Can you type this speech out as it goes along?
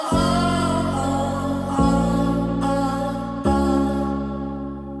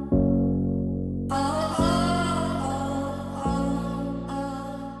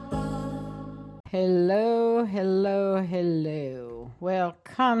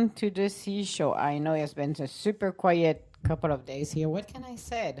welcome to the Sea Show. I know it's been a super quiet couple of days here. What can I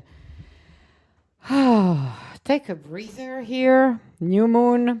say? Take a breather here. New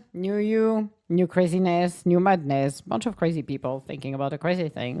moon, new you, new craziness, new madness. Bunch of crazy people thinking about the crazy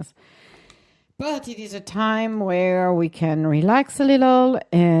things. But it is a time where we can relax a little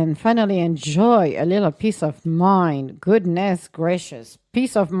and finally enjoy a little peace of mind. Goodness gracious.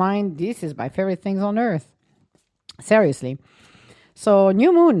 Peace of mind, this is my favorite things on earth. Seriously. So,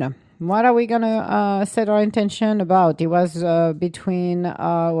 new moon. What are we going to set our intention about? It was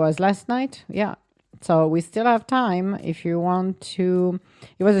was last night? Yeah. So, we still have time if you want to.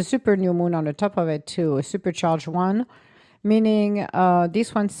 It was a super new moon on the top of it, too, a supercharged one. Meaning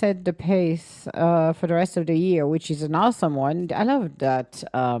this one set the pace for the rest of the year, which is an awesome one. I love that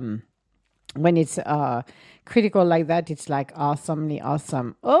when it's critical like that, it's like awesomely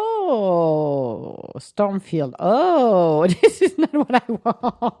awesome. Oh, Stormfield. Oh, this is not what I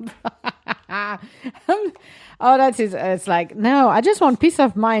want. It's like, no, I just want peace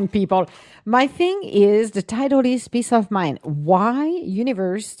of mind, people. My thing is, the title is peace of mind. Why,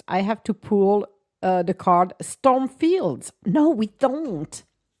 universe, I have to pull the card Stormfields? No, we don't.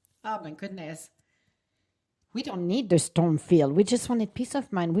 Oh my goodness. We don't need the Stormfield. We just wanted peace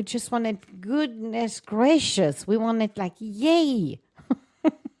of mind. We just wanted goodness gracious. We wanted like, yay.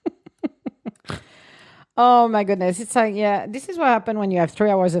 Oh my goodness. It's like, yeah, this is what happened when you have 3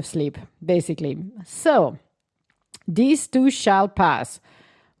 hours of sleep, basically. So, these two shall pass.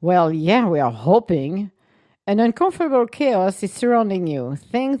 Well, yeah, we are hoping. An uncomfortable chaos is surrounding you.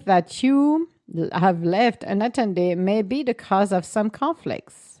 Things that you have left unattended may be the cause of some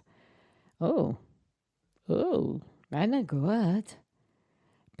conflicts. Oh, not good.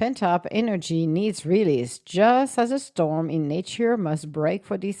 Pent-up energy needs release, just as a storm in nature must break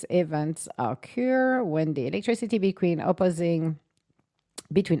for these events occur when the electricity between opposing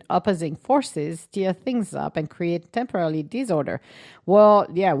forces stir things up and create temporary disorder. Well,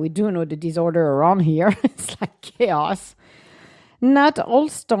 yeah, we do know the disorder around here. It's like chaos. Not all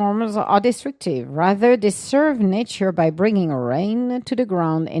storms are destructive. Rather, they serve nature by bringing rain to the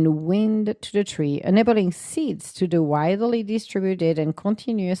ground and wind to the tree, enabling seeds to do widely distributed and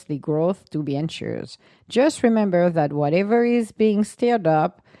continuously growth to be ensured. Just remember that whatever is being stirred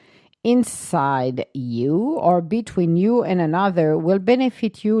up inside you or between you and another will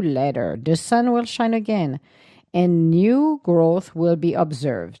benefit you later. The sun will shine again, and new growth will be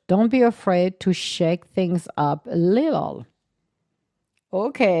observed. Don't be afraid to shake things up a little.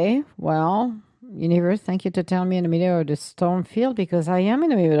 Okay, well, universe, thank you to tell me in the middle of the storm field, because I am in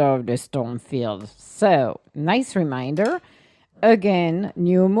the middle of the storm field. So, nice reminder. Again,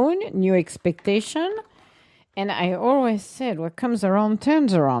 new moon, new expectation. And I always said, what comes around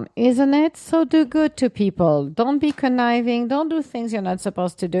turns around, isn't it? So do good to people. Don't be conniving. Don't do things you're not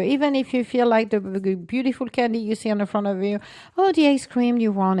supposed to do. Even if you feel like the beautiful candy you see on the front of you, oh, the ice cream,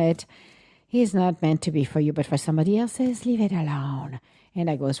 you want it. It's not meant to be for you, but for somebody else's, leave it alone. And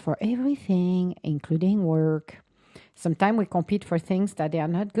that goes for everything, including work. Sometimes we compete for things that they are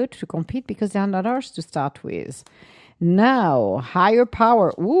not good to compete because they are not ours to start with. Now, higher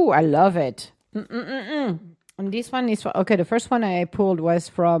power. Ooh, I love it. And this one is, okay, the first one I pulled was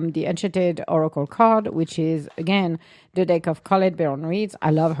from the Enchanted Oracle card, which is, again, the deck of Colette Baron Reeds.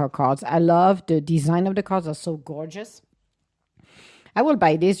 I love her cards. I love the design of the cards. Are so gorgeous. I will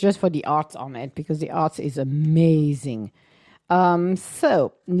buy this just for the art on it because the art is amazing.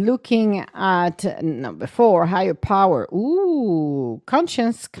 So, looking at number 4, higher power. Ooh,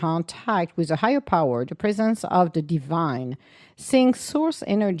 conscious contact with a higher power, the presence of the divine. Seeing source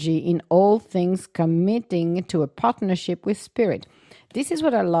energy in all things, committing to a partnership with spirit. This is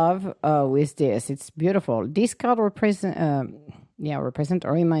what I love with this. It's beautiful. This card represent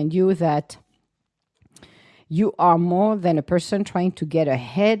or remind you that you are more than a person trying to get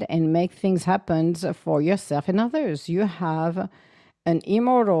ahead and make things happen for yourself and others. You have an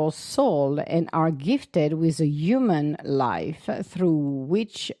immortal soul and are gifted with a human life through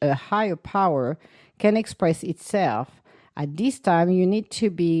which a higher power can express itself. At this time, you need to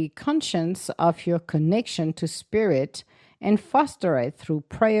be conscious of your connection to spirit and foster it through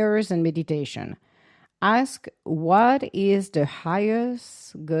prayers and meditation. Ask what is the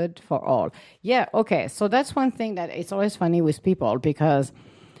highest good for all. Yeah, okay. So that's one thing that it's always funny with people, because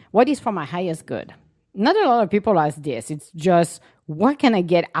what is for my highest good? Not a lot of people ask this. It's just, what can I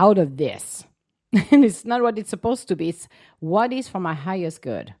get out of this? And it's not what it's supposed to be. It's what is for my highest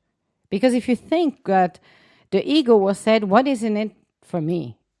good. Because if you think that the ego was said, what is in it for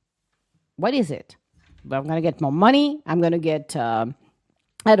me? What is it? Well, I'm going to get more money. I'm going to get,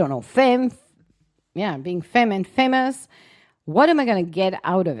 fame. Yeah, being fame and famous. What am I going to get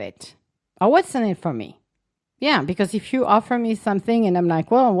out of it? Or what's in it for me? Yeah, because if you offer me something and I'm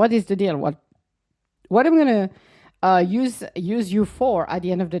like, well, what is the deal? What am I going to use you for at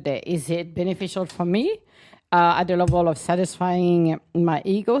the end of the day? Is it beneficial for me at the level of satisfying my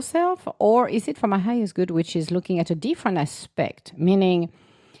ego self, or is it for my highest good, which is looking at a different aspect? Meaning,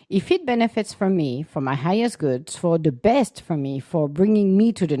 if it benefits for me, for my highest good, for the best for me, for bringing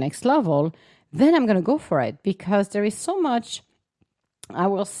me to the next level, then I'm going to go for it, because there is so much, I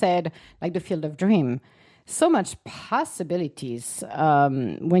will say, like the field of dream, so much possibilities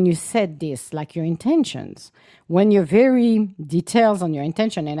when you set this, like your intentions, when you're very details on your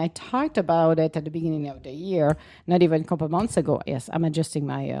intention. And I talked about it at the beginning of the year, not even a couple of months ago. Yes, I'm adjusting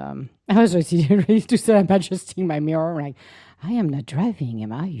my, I was ready to say I'm adjusting my mirror. Like, I am not driving,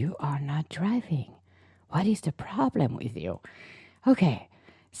 Emma. You are not driving. What is the problem with you? Okay,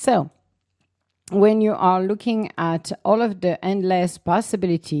 so when you are looking at all of the endless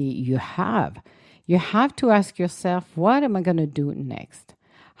possibility you have to ask yourself, what am I going to do next?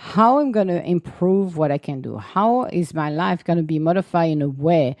 How am I going to improve what I can do? How is my life going to be modified in a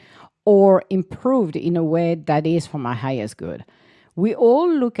way or improved in a way that is for my highest good? We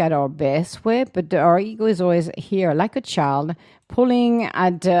all look at our best way, but our ego is always here, like a child, pulling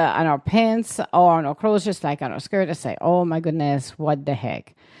at on our pants or on our clothes, just like on our skirt, and say, oh my goodness, what the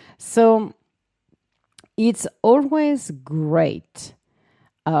heck? So it's always great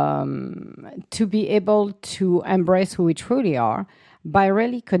to be able to embrace who we truly are by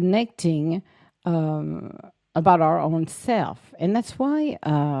really connecting about our own self. And that's why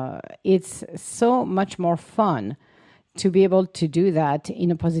it's so much more fun to be able to do that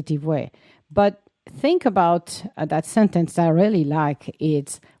in a positive way. But think about that sentence that I really like.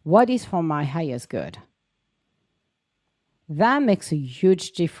 It's, what is for my highest good? That makes a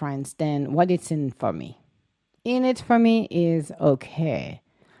huge difference than what it's in for me. In it for me is, okay,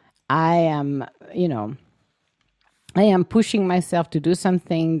 I am pushing myself to do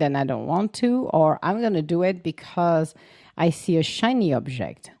something that I don't want to, or I'm going to do it because I see a shiny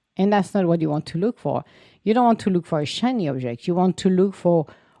object. And that's not what you want to look for. You don't want to look for a shiny object. You want to look for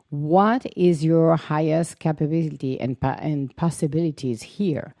what is your highest capability and possibilities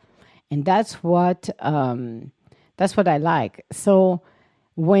here. And that's what I like. So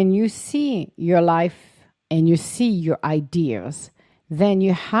when you see your life and you see your ideas, then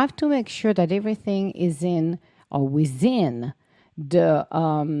you have to make sure that everything is in or within the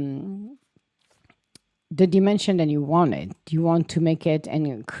dimension that you want it. You want to make it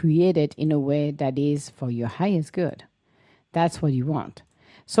and create it in a way that is for your highest good. That's what you want.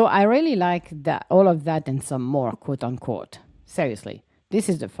 So I really like that, all of that and some more, quote unquote. Seriously, this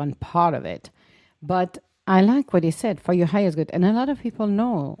is the fun part of it. But I like what he said, for your highest good. And a lot of people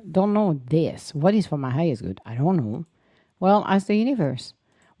don't know this. What is for my highest good? I don't know. Well, ask the universe.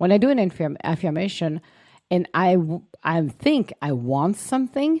 When I do an affirmation and I think I want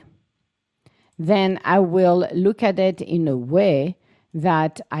something, then I will look at it in a way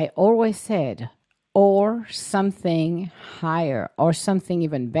that I always said, or something higher, or something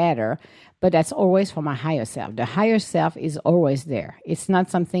even better, but that's always for my higher self. The higher self is always there. It's not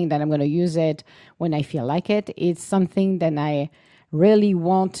something that I'm going to use it when I feel like it. It's something that I really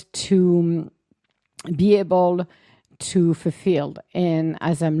want to be able to fulfill. And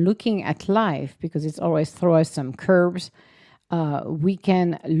as I'm looking at life, because it's always throw us some curves, we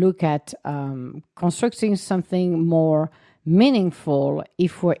can look at constructing something more meaningful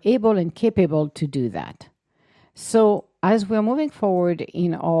if we're able and capable to do that. So as we're moving forward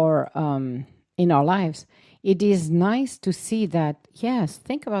in our lives, it is nice to see that, yes,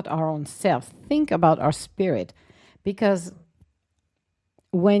 think about our own self, think about our spirit, because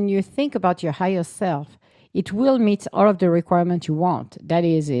when you think about your higher self, it will meet all of the requirements you want. That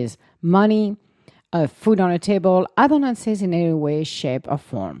is money, food on a table, abundances in any way, shape, or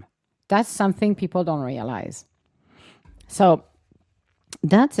form. That's something people don't realize. So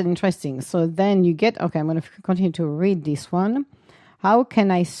that's interesting. So then you get, okay, I'm going to continue to read this one. How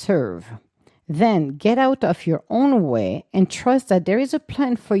can I serve? Then get out of your own way and trust that there is a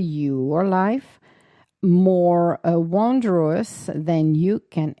plan for your life more wondrous than you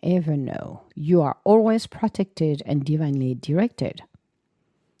can ever know. You are always protected and divinely directed.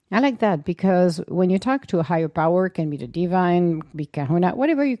 I like that, because when you talk to a higher power, it can be the divine, be kahuna,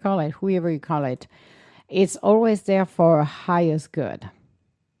 whatever you call it, whoever you call it, it's always there for our highest good.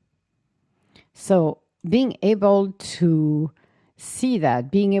 So being able to see that,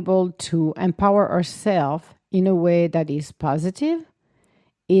 being able to empower ourselves in a way that is positive,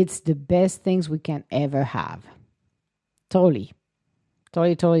 it's the best things we can ever have. Totally.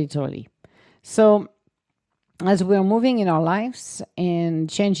 So as we're moving in our lives and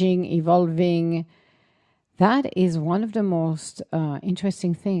changing, evolving, that is one of the most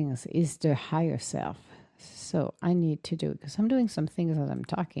interesting things is the higher self. So I need to do, because I'm doing some things as I'm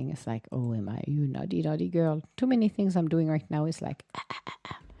talking. It's like, oh, am I you naughty, naughty girl? Too many things I'm doing right now. It's like,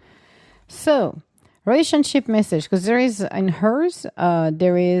 So relationship message, because there is in hers,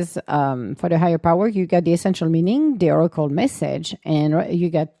 there is for the higher power, you got the essential meaning, the oracle message, and you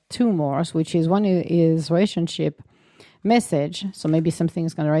got two more, which is one is relationship message. So maybe something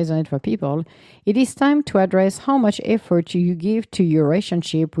is going to resonate for people. It is time to address how much effort you give to your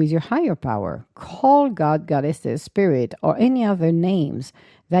relationship with your higher power. Call God, goddesses, spirit, or any other names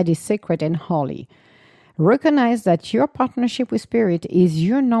that is sacred and holy. Recognize that your partnership with spirit is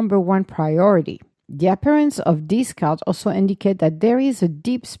your number one priority. The appearance of these cards also indicate that there is a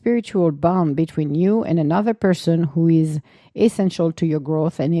deep spiritual bond between you and another person who is essential to your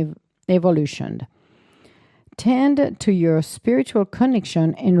growth and evolution. Tend to your spiritual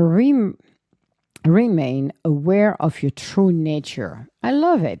connection and remain aware of your true nature. I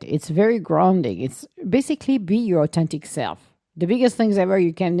love it. It's very grounding. It's basically be your authentic self. The biggest things ever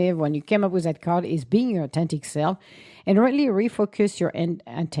you can live when you came up with that card is being your authentic self and really refocus your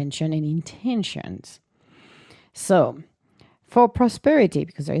attention and intentions. So, for prosperity,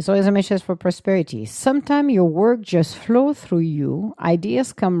 because there is always a message for prosperity, sometimes your work just flows through you,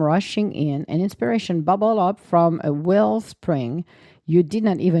 ideas come rushing in, and inspiration bubble up from a wellspring you did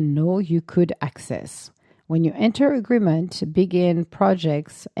not even know you could access. When you enter agreement, begin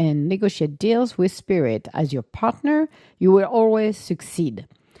projects, and negotiate deals with spirit as your partner, you will always succeed.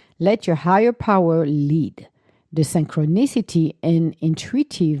 Let your higher power lead. The synchronicity and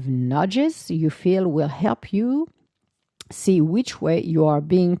intuitive nudges you feel will help you see which way you are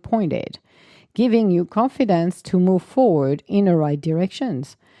being pointed, giving you confidence to move forward in the right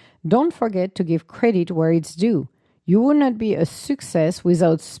directions. Don't forget to give credit where it's due. You will not be a success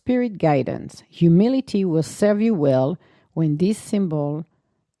without spirit guidance. Humility will serve you well when this symbol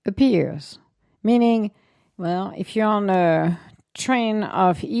appears. Meaning, well, if you're on a train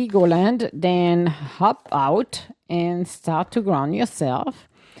of ego land, then hop out and start to ground yourself.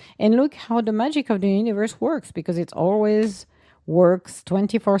 And look how the magic of the universe works, because it always works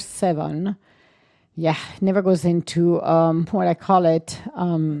 24/7. Yeah, never goes into what I call it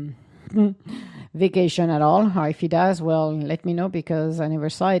vacation at all. Or if it does, well, let me know, because I never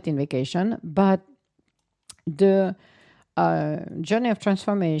saw it in vacation. But the journey of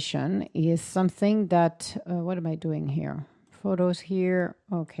transformation is something that, what am I doing here? Photos here.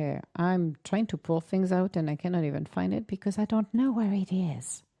 Okay, I'm trying to pull things out and I cannot even find it because I don't know where it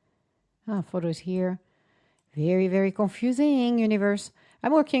is. Photos here. Very, very confusing, universe.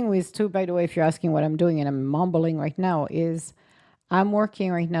 I'm working with two, by the way, if you're asking what I'm doing and I'm mumbling right now, is I'm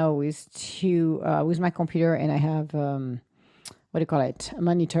working right now with two, with my computer, and I have, what do you call it, a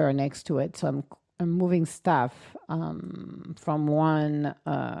monitor next to it. So I'm moving stuff from one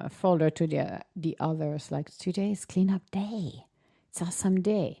folder to the others. Like today is cleanup day. It's awesome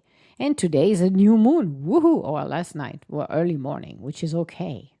day. And today is a new moon. Woohoo! Or last night, well, early morning, which is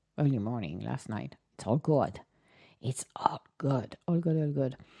okay. Early morning last night. It's all good. It's all good. All good, all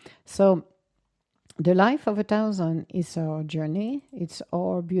good. So the life of 1,000 is our journey. It's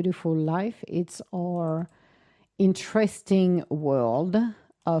our beautiful life. It's our interesting world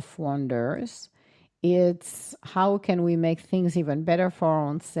of wonders. It's how can we make things even better for our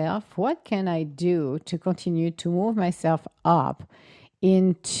own self? What can I do to continue to move myself up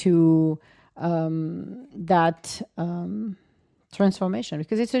into that transformation?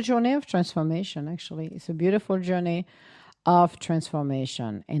 Because it's a journey of transformation, actually. It's a beautiful journey of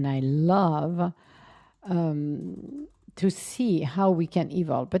transformation. And I love to see how we can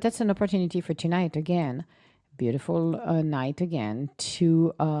evolve. But that's an opportunity for tonight again. Beautiful night again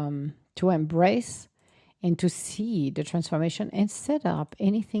to embrace and to see the transformation and set up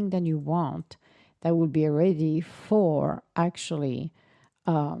anything that you want that will be ready for actually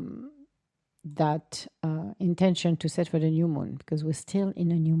that intention to set for the new moon, because we're still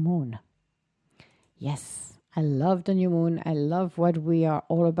in a new moon. Yes, I love the new moon. I love what we are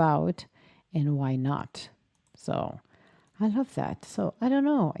all about, and why not? So I love that. So I don't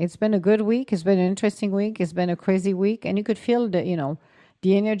know. It's been a good week. It's been an interesting week. It's been a crazy week, and you could feel the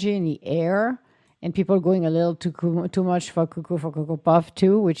energy in the air, and people going a little too much for Cocoa Puff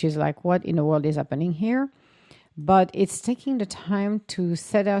too, which is like, what in the world is happening here? But it's taking the time to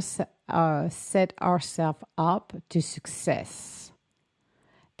set ourselves up to success.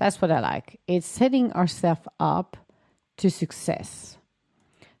 That's what I like. It's setting ourselves up to success.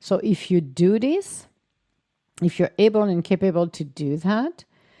 So if you do this, if you're able and capable to do that,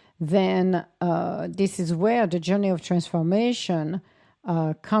 then this is where the journey of transformation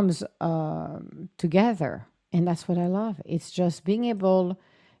comes together. And that's what I love. It's just being able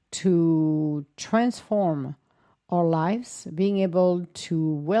to transform our lives, being able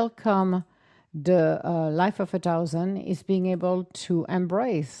to welcome the life of 1,000 is being able to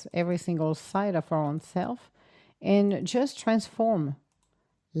embrace every single side of our own self and just transform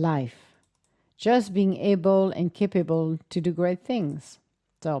life. Just being able and capable to do great things.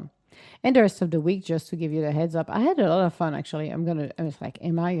 So, and the rest of the week, just to give you the heads up, I had a lot of fun actually. I was like,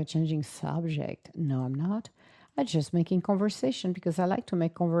 am I a changing subject? No, I'm not. I'm just making conversation because I like to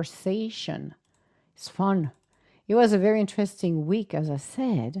make conversation. It's fun. It was a very interesting week, as I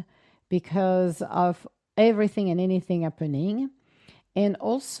said, because of everything and anything happening. And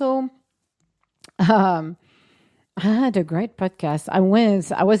also, I had a great podcast. I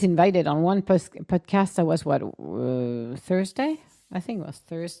was invited on one podcast. I was Thursday? I think it was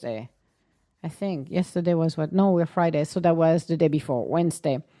Thursday. I think yesterday was what? No, we're Friday. So that was the day before,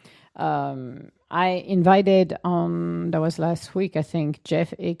 Wednesday. I invited that was last week, I think,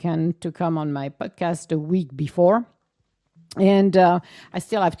 Jeff Aiken to come on my podcast the week before. And I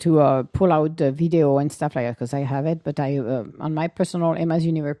still have to pull out the video and stuff like that because I have it. But I on my personal Emma's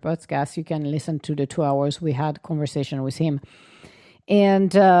Universe podcast, you can listen to the 2 hours we had conversation with him.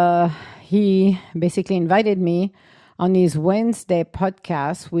 And he basically invited me on his Wednesday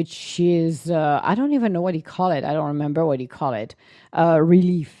podcast, which is, I don't even know what he called it. I don't remember what he called it.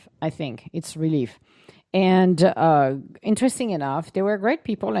 Relief, I think. It's Relief. And interesting enough, there were great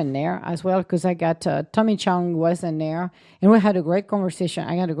people in there as well because I got Tommy Chong was in there and we had a great conversation.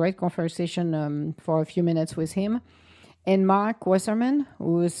 I had a great conversation for a few minutes with him. And Mark Wasserman,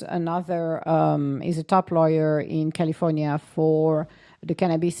 who's another, is a top lawyer in California for the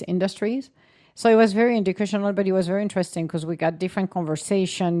cannabis industries. So it was very educational, but it was very interesting because we got different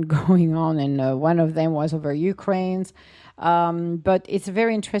conversation going on, and one of them was over Ukraine's. But it's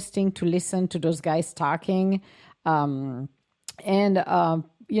very interesting to listen to those guys talking, and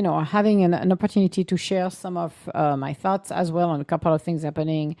having an opportunity to share some of my thoughts as well on a couple of things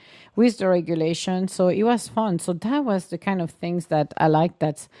happening with the regulation. So it was fun. So that was the kind of things that I like.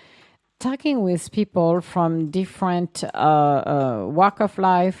 That's talking with people from different walk of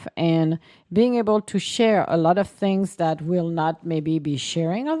life and being able to share a lot of things that will not maybe be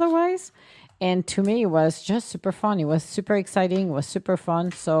sharing otherwise. And to me, it was just super fun. It was super exciting. It was super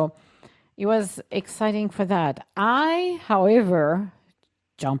fun. So it was exciting for that. However,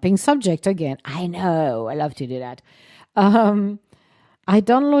 jumping subject again. I know. I love to do that. I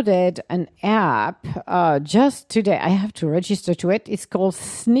downloaded an app just today. I have to register to it. It's called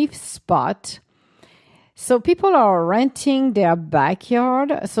Sniff Spot. So people are renting their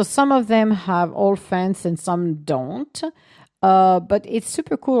backyard. So some of them have all fence and some don't. But it's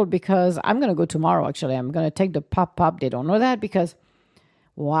super cool because I'm going to go tomorrow, actually. I'm going to take the pop-up. They don't know that because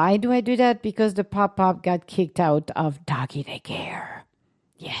why do I do that? Because the pop-up got kicked out of doggy daycare.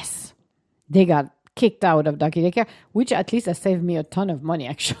 Yes, they got kicked out of doggy daycare, which at least has saved me a ton of money,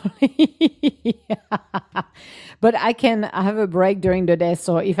 actually. But I have a break during the day.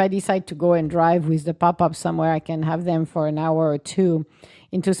 So if I decide to go and drive with the pop-up somewhere, I can have them for an hour or two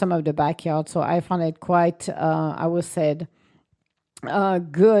into some of the backyard. So I found it quite, I would say,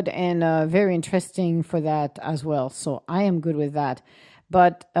 good and very interesting for that as well. So I am good with that.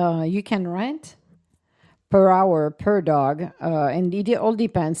 But you can rent per hour per dog, and it all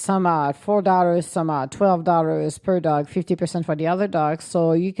depends. Some are $4, some are $12 per dog, 50% for the other dogs.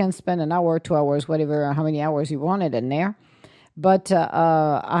 So you can spend an hour, 2 hours, whatever, how many hours you wanted in there. But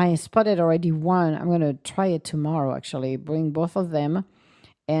I spotted already one. I'm going to try it tomorrow, actually, bring both of them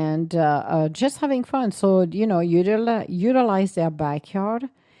and just having fun. So, utilize their backyard,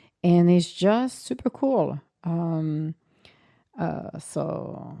 and it's just super cool.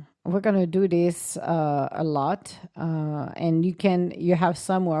 So we're going to do this a lot. And you have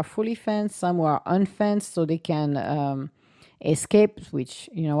some who are fully fenced, some who are unfenced, so they can escape, which,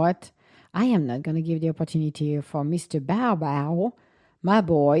 you know what? I am not going to give the opportunity for Mr. Bow Bow, my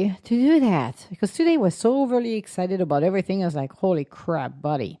boy, to do that. Because today was so overly excited about everything. I was like, holy crap,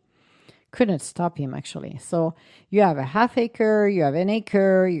 buddy. Couldn't stop him, actually. So you have a half acre, you have an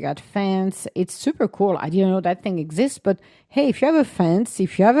acre, you got fence. It's super cool. I didn't know that thing exists. But hey, if you have a fence,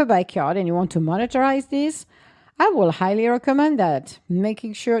 if you have a backyard and you want to monetize this, I will highly recommend that.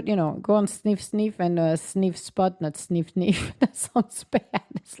 Making sure, go on Sniff and Sniff Spot, not Sniff. That sounds bad.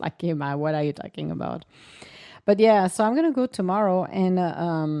 It's like, hey, man, what are you talking about? But yeah, so I'm going to go tomorrow and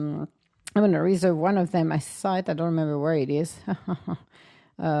I'm going to reserve one of them. I saw it. I don't remember where it is.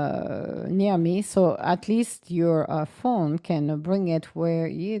 near me, so at least your phone can bring it where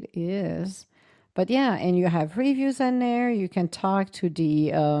it is. But yeah, and you have reviews in there. You can talk to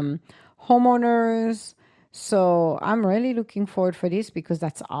the homeowners. So I'm really looking forward for this because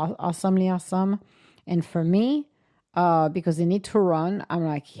that's awesomely awesome. And for me, because they need to run, I'm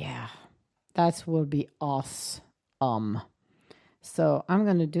like, yeah, that will be awesome. So I'm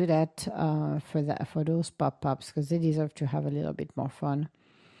gonna do that for those pop-ups because they deserve to have a little bit more fun.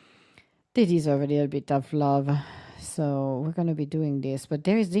 They deserve a little bit of love. So we're gonna be doing this, but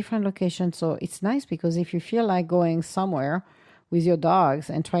there is different locations. So it's nice because if you feel like going somewhere with your dogs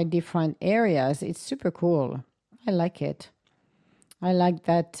and try different areas, it's super cool. I like it. I like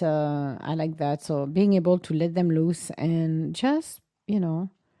that. I like that. So being able to let them loose and just,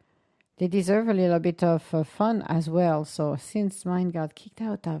 they deserve a little bit of fun as well. So since mine got kicked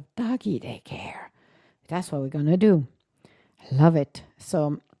out of doggy daycare, that's what we're going to do. I love it.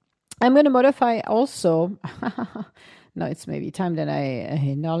 So I'm going to modify also. No, it's maybe time that I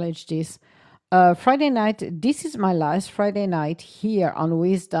acknowledge this. Friday night, this is my last Friday night here on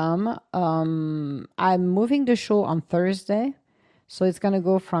Wisdom. I'm moving the show on Thursday. So it's going to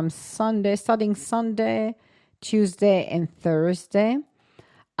go from starting Sunday, Tuesday, and Thursday.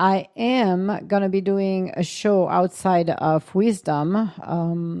 I am going to be doing a show outside of Wisdom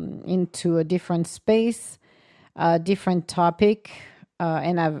into a different space, a different topic,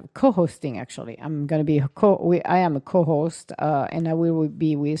 and I'm co-hosting actually. I'm going to be I am a co-host, and I will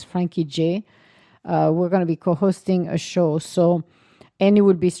be with Frankie J. We're going to be co-hosting a show, and it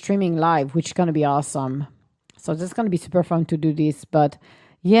will be streaming live, which is going to be awesome. So it's going to be super fun to do this. But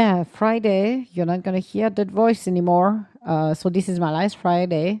yeah, Friday, you're not going to hear that voice anymore. So this is my last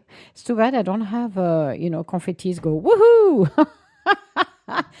Friday. It's too bad I don't have, confettis go, woohoo!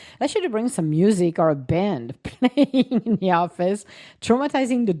 I should bring some music or a band playing in the office,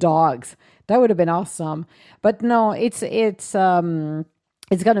 traumatizing the dogs. That would have been awesome. But no, it's going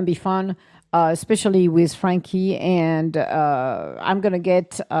to be fun. Especially with Frankie, and I'm going to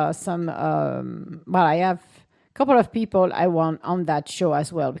get I have a couple of people I want on that show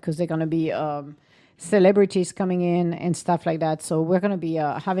as well because they're going to be celebrities coming in and stuff like that. So we're going to be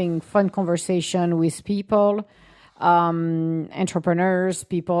having fun conversation with people, entrepreneurs,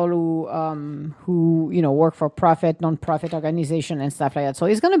 people who work for non-profit organization and stuff like that. So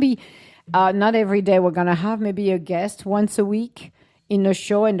it's going to be not every day. We're going to have maybe a guest once a week in the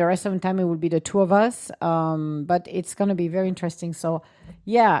show, and the rest of the time it will be the two of us. But it's going to be very interesting. So,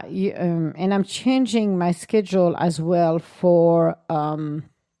 yeah, and I'm changing my schedule as well for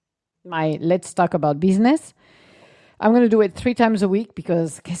my Let's Talk About Business. I'm going to do it 3 times a week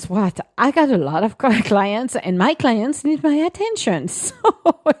because guess what? I got a lot of clients, and my clients need my attention. So,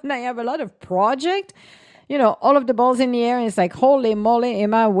 and I have a lot of projects. All of the balls in the air. And it's like, holy moly,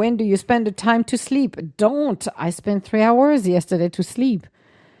 Emma, when do you spend the time to sleep? Don't. I spent 3 hours yesterday to sleep.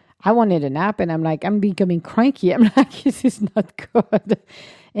 I wanted a nap, and I'm becoming cranky. I'm like, this is not good.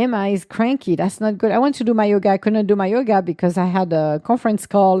 Emma is cranky. That's not good. I want to do my yoga. I couldn't do my yoga because I had a conference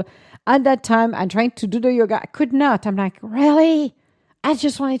call at that time. I'm trying to do the yoga. I could not. I'm like, really? I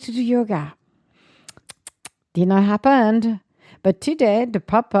just wanted to do yoga. Did not happen. But today, the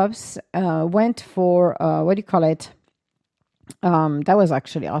pop-ups went for, what do you call it? That was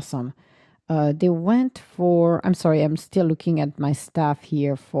actually awesome. They went for, I'm sorry, I'm still looking at my stuff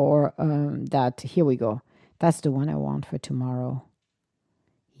here for that. Here we go. That's the one I want for tomorrow.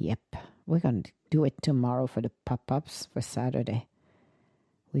 Yep. We're going to do it tomorrow for the pop-ups for Saturday.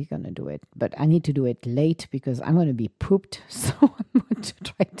 We're going to do it. But I need to do it late because I'm going to be pooped. So I'm going to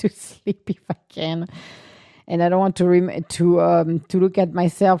try to sleep if I can. And I don't want to look at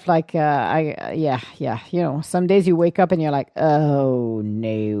myself like some days you wake up and you're like, oh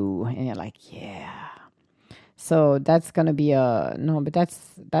no, and you're like, yeah. So that's gonna be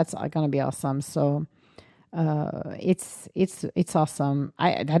that's gonna be awesome. So it's awesome.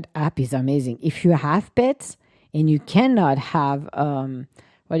 That app is amazing. If you have pets and you cannot have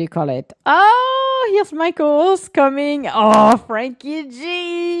what do you call it? Oh, here's Michael's coming. Oh, Frankie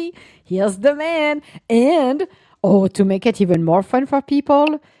G. Here's the man. And, to make it even more fun for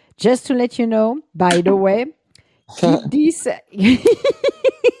people, just to let you know, by the way,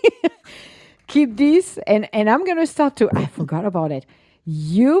 keep this, and I'm going to start I forgot about it.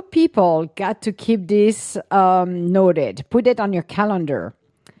 You people got to keep this noted. Put it on your calendar.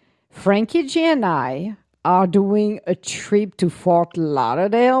 Frankie G and I are doing a trip to Fort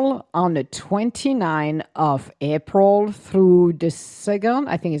Lauderdale on the 29th of April through the 2nd.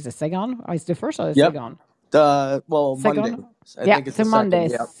 I think it's the 2nd. Or it's the 1st or the 2nd? Monday. I think it's the Monday.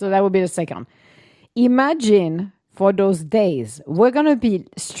 Yep. So that would be the 2nd. Imagine for those days. We're going to be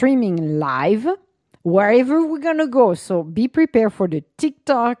streaming live wherever we're going to go. So be prepared for the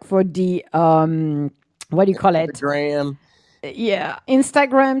TikTok, for the, what do you call it? Instagram. Yeah,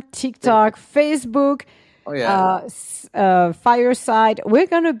 Instagram, TikTok, Facebook, Oh yeah. Fireside. We're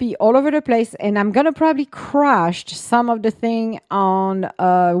gonna be all over the place, and I'm gonna probably crash some of the thing on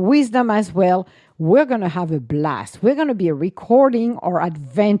Wisdom as well. We're gonna have a blast. We're gonna be recording our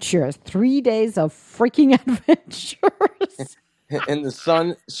adventures, 3 days of freaking adventures. In the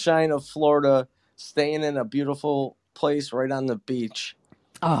sunshine of Florida, staying in a beautiful place right on the beach.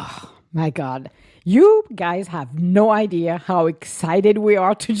 Oh my God. You guys have no idea how excited we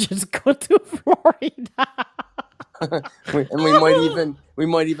are to just go to Florida. And we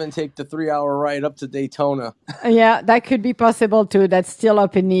might even take the 3 hour ride up to Daytona. Yeah, that could be possible too. That's still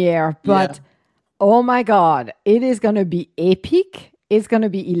up in the air. But oh my God, it is going to be epic. It's going to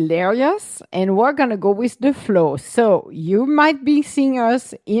be hilarious. And we're going to go with the flow. So you might be seeing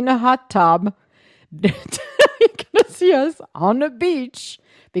us in a hot tub. You're going to see us on the beach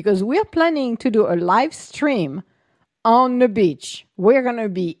because we're planning to do a live stream on the beach. We're going to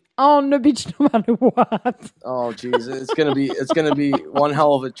be on the beach no matter what. Oh geez, it's gonna be one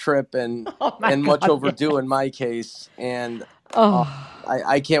hell of a trip and much overdue in my case. And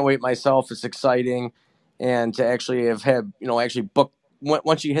I can't wait myself. It's exciting, and to actually have had actually book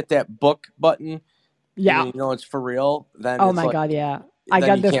once you hit that book button, Yeah. you know it's for real. Then Oh it's my like, God, yeah. I then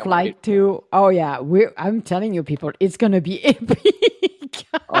got you the can't flight wait. too. Oh yeah, I'm telling you people, it's going to be epic.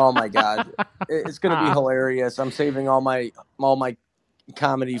 Oh my God, it's gonna be hilarious. I'm saving all my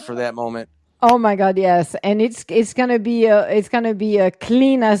comedy for that moment. Oh my God, yes, and it's gonna be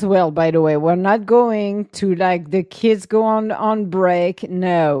clean as well. By the way, we're not going to like the kids go on break.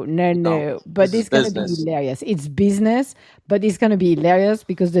 No, no, No, no. But this is it's gonna be business. hilarious. It's business, but it's gonna be hilarious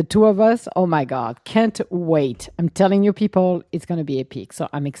because the two of us. Oh my God, can't wait! I'm telling you, people, it's gonna be epic. So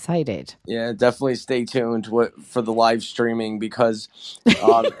I'm excited. Yeah, definitely stay tuned for the live streaming because,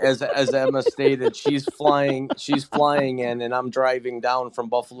 as Emma stated, she's flying in, and I'm driving down from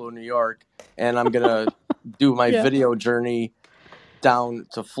Buffalo, New York, and I'm gonna do my Yeah. video journey down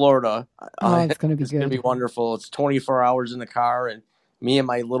to Florida. Oh, it's gonna be It's gonna be good. wonderful. It's 24 hours in the car, and me and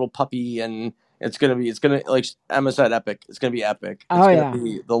my little puppy, and it's gonna like Emma said, epic. It's gonna be epic. It's Oh gonna yeah.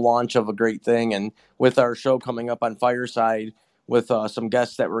 be the launch of a great thing, and with our show coming up on Fireside with some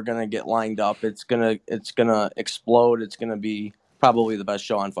guests that we're gonna get lined up, it's gonna explode. It's gonna be probably the best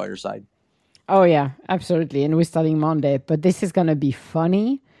show on Fireside. Oh yeah, absolutely. And we're starting Monday, but this is gonna be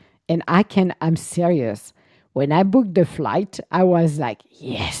funny. And I'm serious. When I booked the flight, I was like,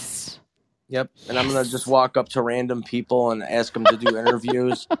 yes, Yep, and I'm gonna just yes. walk up to random people and ask them to do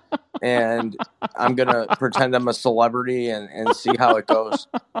interviews, and I'm gonna pretend I'm a celebrity and see how it goes.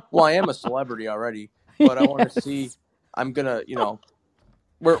 Well, I am a celebrity already, but I want to see. Yes. I'm gonna,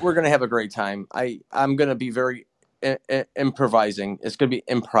 we're gonna have a great time. I'm gonna be very improvising. It's gonna be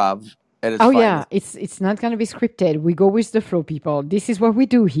improv at its Oh yeah, finest. it's not gonna be scripted. We go with the flow, people. This is what we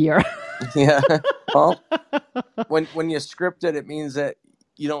do here. Yeah. Well, when you script it, it means that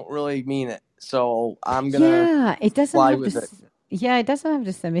you don't really mean it. So I'm gonna Yeah, it doesn't fly have with it. this. Yeah, it doesn't have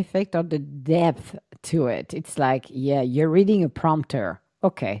the same effect or the depth to it. It's like, yeah, you're reading a prompter.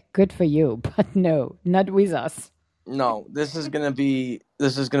 Okay, good for you, but no, not with us. No, this is gonna be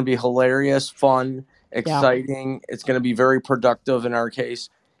hilarious, fun, Yeah. exciting. It's gonna be very productive in our case,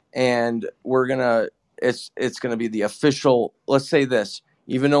 and it's gonna be the official. Let's say this: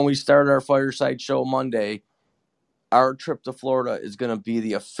 even though we started our fireside show Monday, our trip to Florida is gonna be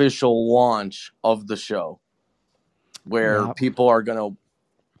the official launch of the show, where Yeah. people are gonna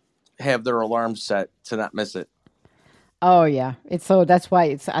have their alarms set to not miss it. Oh yeah. It's so that's why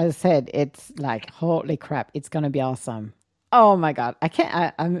it's as I said, it's like holy crap, it's gonna be awesome. Oh my God.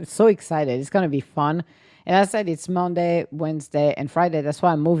 I'm so excited. It's gonna be fun. And as I said, it's Monday, Wednesday, and Friday. That's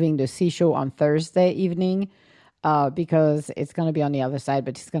why I'm moving the sea show on Thursday evening. Because it's gonna be on the other side,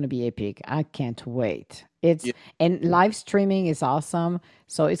 but it's gonna be epic. I can't wait. It's Yeah, and live streaming is awesome.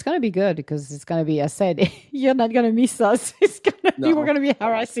 So it's gonna be good because it's gonna be, I said, you're not gonna miss us. We're no. gonna be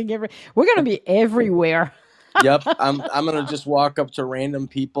harassing we're gonna be everywhere. Yep, I'm gonna just walk up to random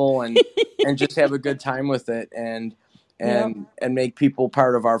people and just have a good time with it Yep. and make people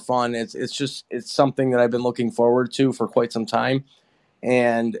part of our fun. It's something that I've been looking forward to for quite some time,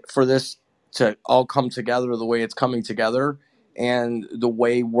 and for this to all come together the way it's coming together and the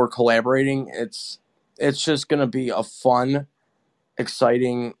way we're collaborating, it's just gonna be a fun,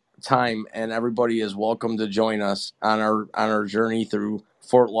 exciting time, and everybody is welcome to join us on our journey through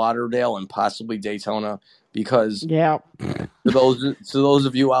Fort Lauderdale and possibly Daytona because Yeah. to those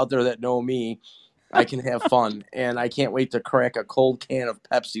of you out there that know me, I can have fun, and I can't wait to crack a cold can of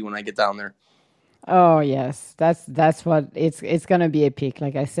Pepsi when I get down there. Oh yes, that's what it's gonna be epic.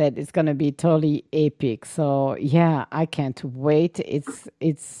 Like I said, it's gonna be totally epic. So yeah, I can't wait.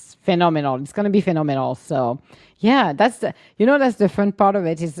 It's phenomenal. It's gonna be phenomenal. So yeah, that's the that's the fun part of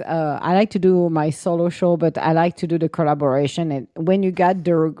it is I like to do my solo show, but I like to do the collaboration. And when you got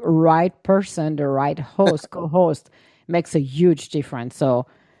the right person, the right host, co-host, makes a huge difference. So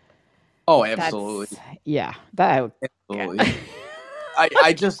Oh, that's absolutely, yeah, that absolutely.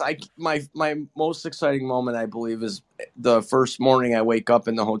 I my most exciting moment, I believe, is the first morning I wake up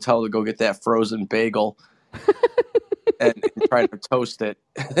in the hotel to go get that frozen bagel and try to toast it.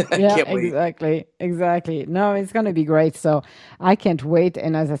 I Yeah, can't wait. exactly. Exactly. No, it's going to be great. So I can't wait.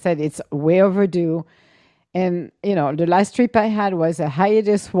 And as I said, it's way overdue. And, the last trip I had was a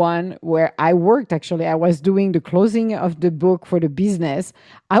hiatus one where I worked actually. I was doing the closing of the book for the business.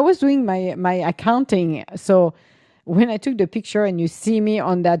 I was doing my accounting. So when I took the picture and you see me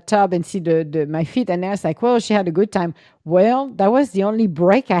on that tub and see my feet, and I was like, well, she had a good time. Well, that was the only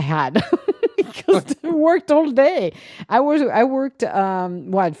break I had because I worked all day. I worked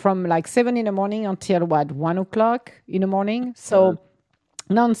what from like 7 in the morning until what 1 o'clock in the morning. Uh, So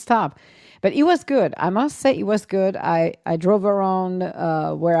nonstop. But it was good. I must say it was good. I drove around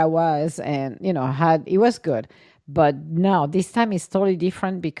where I was and, had it was good. But now this time is totally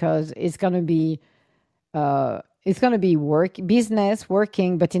different because it's going to be work business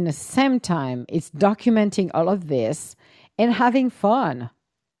working, but in the same time it's documenting all of this and having fun.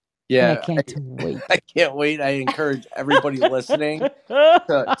 And I yeah, can't wait. I can't wait. I encourage everybody listening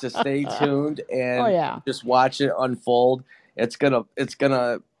to stay tuned Oh and yeah. just watch it unfold. It's gonna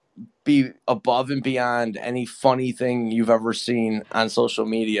be above and beyond any funny thing you've ever seen on social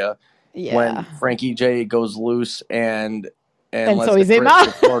media Yeah. when Frankie J goes loose and And so lets it is rip Emma.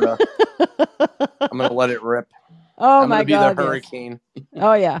 for Florida. I'm gonna let it rip. Oh I'm gonna my be the god, yes. hurricane.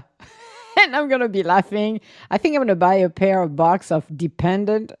 Oh yeah. And I'm gonna be laughing. I think I'm gonna buy a pair of box of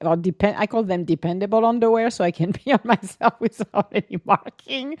I call them dependable underwear so I can be on myself without any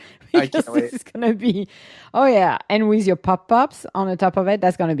marking I because can't this wait. is gonna be oh yeah. And with your pop-ups on the top of it,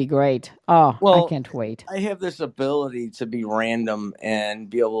 that's gonna be great. Oh, I Well, can't wait. I have this ability to be random and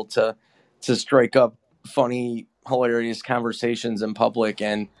be able to strike up funny, hilarious conversations in public,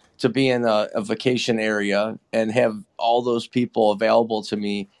 and to be in a vacation area and have all those people available to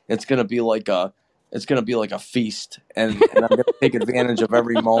me. It's gonna be like a feast, and I'm gonna take advantage of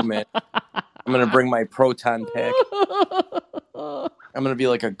every moment. I'm gonna bring my proton pack. I'm gonna be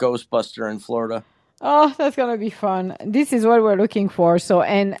like a Ghostbuster in Florida. Oh, that's gonna be fun. This is what we're looking for. So,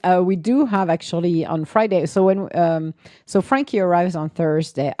 and we do have actually on Friday. So so Frankie arrives on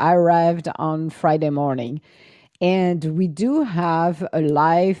Thursday. I arrived on Friday morning, and we do have a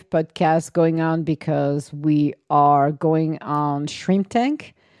live podcast going on because we are going on Shrimp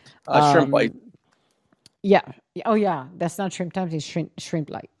Tank. Shrimp bite, Yeah. Oh, yeah. That's not Shrimp Tank. It's Shrimp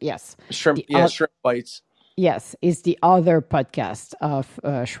Light. Yes. shrimp, The yeah, shrimp bites. Yes, it's the other podcast of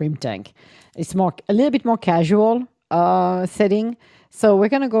Shrimp Tank. It's a little bit more casual setting. So we're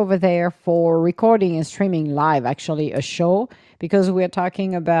gonna go over there for recording and streaming live, actually, a show because we're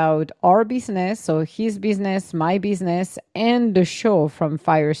talking about our business, so his business, my business, and the show from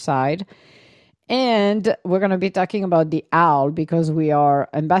Fireside. And we're going to be talking about the owl because we are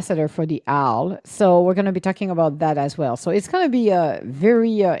ambassador for the owl. So we're going to be talking about that as well. So it's going to be a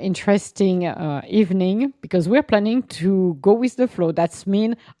very interesting evening because we're planning to go with the flow. That's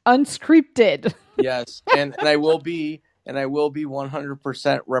mean unscripted. Yes, and I will be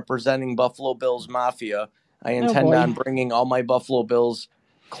 100% representing Buffalo Bills Mafia. I Oh intend on boy. bringing all my Buffalo Bills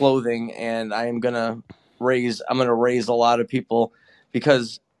clothing, and I'm gonna raise a lot of people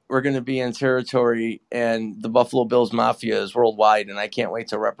because we're gonna be in territory, and the Buffalo Bills Mafia is worldwide, and I can't wait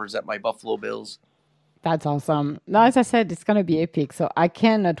to represent my Buffalo Bills. That's awesome. Now, as I said, it's going to be epic. So I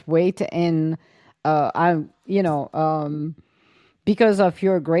cannot wait. And because of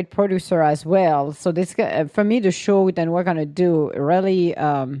your great producer as well. So for me, the show then we're going to do really,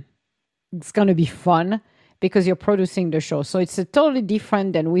 it's going to be fun because you're producing the show. So it's a totally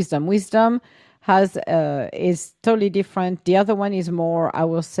different than Wisdom. Wisdom is totally different. The other one is more, I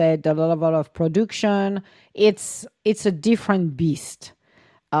will say, the level of production. It's a different beast.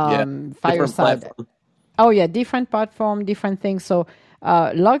 Yeah, different Fireside. platform. Oh yeah, different platform, different things. So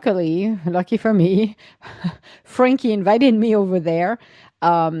lucky for me, Frankie invited me over there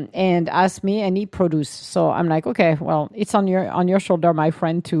and asked me, and he produced. So I'm like, okay, well, it's on your shoulder, my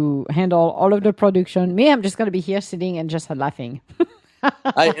friend, to handle all of the production. Me, I'm just gonna be here sitting and just laughing.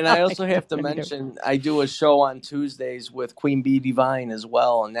 I Like, also have what to can you do? mention I do a show on Tuesdays with Queen Bee Divine as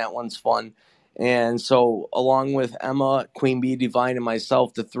well, and that one's fun. And so, along with Emma, Queen Bee, Divine, and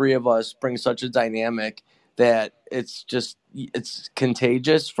myself, the three of us bring such a dynamic that it's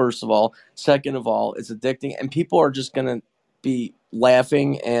contagious. First of all, second of all, it's addicting, and people are just gonna be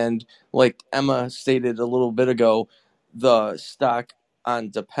laughing. And like Emma stated a little bit ago, the stock on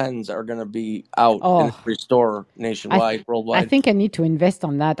Depends are gonna be out in Oh, every store I nationwide, I worldwide. think I need to invest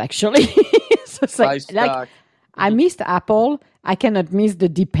on that actually. So it's Buy like stock. I missed Apple. I cannot miss the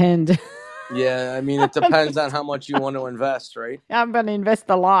Depend. Yeah, I mean, it depends on how much you want to invest, right? I'm gonna invest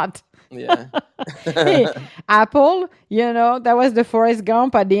a lot. Yeah. Hey, Apple, that was the Forrest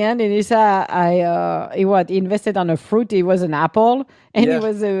Gump at the end, and he said, he invested on a fruit. It was an apple, and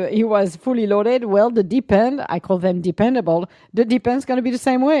Yeah. he was fully loaded. Well, the Depend, I call them dependable. The Depend's gonna be the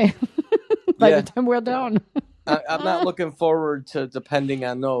same way by the Yeah. time we're done. I'm not looking forward to depending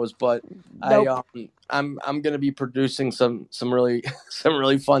on those, but I Nope. I'm going to be producing some really some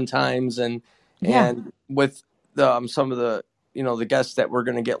really fun times, Yeah. and with some of the the guests that we're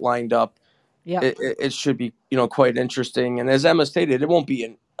going to get lined up, Yeah. it should be quite interesting. And as Emma stated, it won't be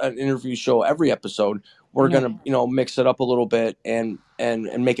an interview show every episode. We're No. going to mix it up a little bit and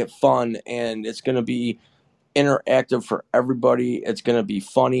make it fun, and it's going to be interactive for everybody. It's going to be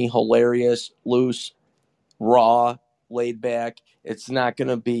funny, hilarious, loose, raw, laid back. It's not going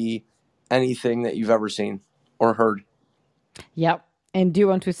to be anything that you've ever seen or heard. Yep. And do you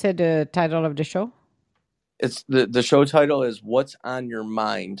want to say the title of the show? It's the show title is "What's on Your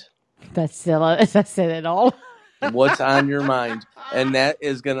Mind." That said it all. What's on your mind, and that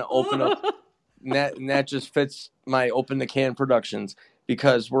is going to open up. And that just fits my open the can productions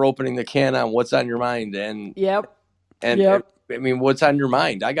because we're opening the can on what's on your mind, and Yep. and Yep. I mean, what's on your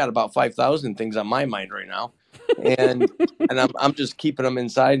mind? I got about 5,000 things on my mind right now, and I'm just keeping them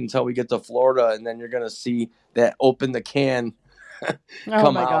inside until we get to Florida, and then you're gonna see that open the can Oh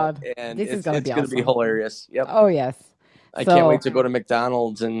come my out, God. and This is gonna it's be gonna be awesome. hilarious. Yep, Oh yes. I can't So wait to go to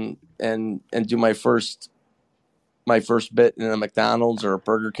McDonald's and do my first bit in a McDonald's or a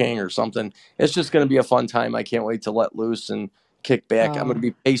Burger King or something. It's just gonna be a fun time. I can't wait to let loose and kick back. I'm uh, gonna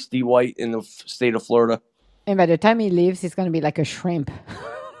be pasty white in the state of Florida. and by the time he leaves, he's gonna be like a shrimp.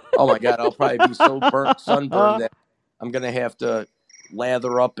 Oh my God, I'll probably be so sunburned that I'm gonna have to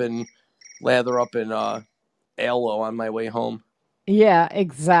lather up in aloe on my way home. Yeah,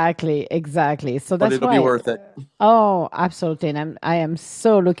 exactly, exactly. So But that's it'll be why. worth it. Oh, absolutely, and I am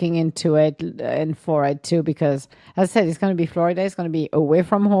so looking into it and for it too because, as I said, it's going to be Florida. It's going to be away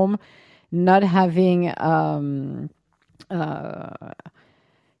from home, not having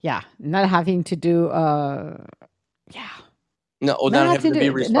yeah, not having to do yeah, No, not not have to having to be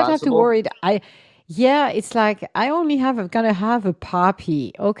do, not have to responsible. worry. Yeah, it's like I only have gonna have a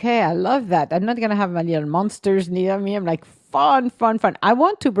puppy. Okay, I love that. I'm not gonna have my little monsters near me. I'm like fun, fun, fun. I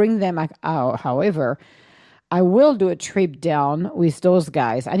want to bring them out. However, I will do a trip down with those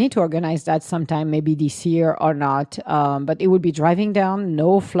guys. I need to organize that sometime, maybe this year or not. But it would be driving down,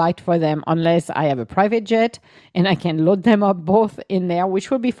 no flight for them unless I have a private jet and I can load them up both in there,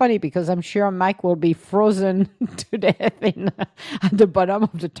 which will be funny because I'm sure Mike will be frozen to death at the bottom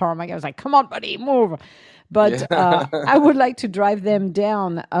of the tarmac. I was like, come on, buddy, move. But Yeah. I would like to drive them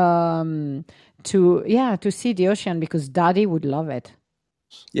down to see the ocean because Daddy would love it.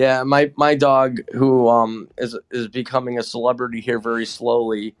 Yeah, my dog who is becoming a celebrity here very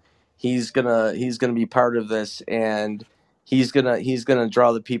slowly. He's gonna be part of this, and he's gonna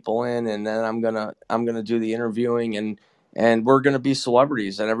draw the people in, and then I'm gonna do the interviewing, and we're gonna be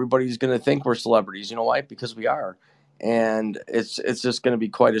celebrities, and everybody's gonna think we're celebrities. You know why? Because we are, and it's just gonna be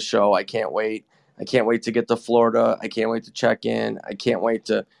quite a show. I can't wait. I can't wait to get to Florida. I can't wait to check in. I can't wait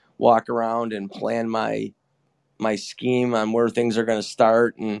to walk around and plan my scheme on where things are going to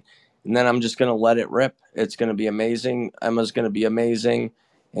start, and then I'm just going to let it rip. It's going to be amazing. Emma's going to be amazing,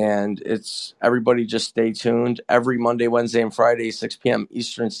 and it's everybody just stay tuned every Monday, Wednesday, and Friday, 6 p.m.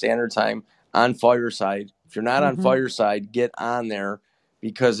 Eastern Standard Time on Fireside. If you're not on Hmm. Fireside, get on there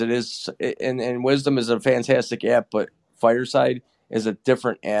because it is and Wisdom is a fantastic app, but Fireside is a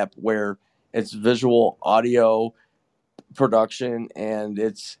different app where it's visual, audio production, and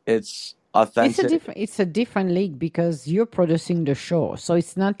it's authentic. It's a different league because you're producing the show. So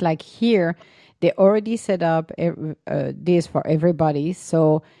it's not like here they already set up this for everybody,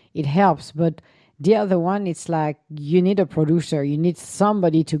 so it helps. But the other one, it's like you need a producer, you need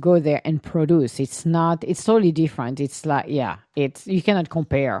somebody to go there and produce. It's not. It's totally different. It's like yeah, it's you cannot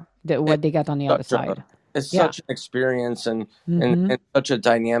compare what they got on the other such a side. it's Yeah. such an experience, and, Mm-hmm. and such a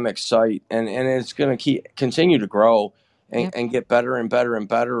dynamic site, and it's going to continue to grow and, Yep. and get better and better and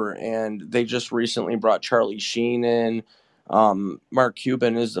better. And they just recently brought Charlie Sheen in. Mark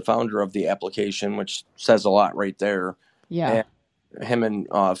Cuban is the founder of the application, which says a lot right there. Yeah. And him and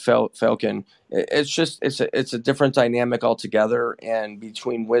Falcon, it's a different dynamic altogether. And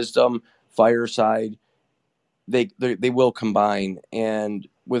between Wisdom, Fireside, they will combine. And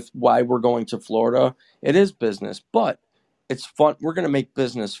with why we're going to Florida, it is business, but it's fun. We're going to make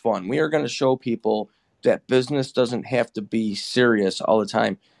business fun. We are going to show people that business doesn't have to be serious all the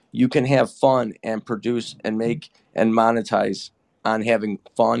time. You can have fun and produce and make and monetize on having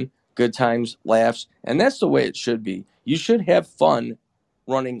fun, good times, laughs, and that's the way it should be. You should have fun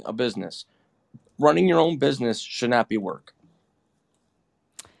running a business. Running your own business should not be work.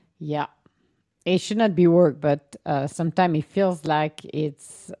 Yeah. It should not be work, but sometimes it feels like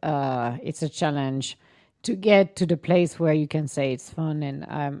it's a challenge to get to the place where you can say it's fun and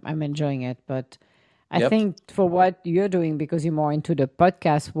I'm enjoying it. But I Yep. think for what you're doing, because you're more into the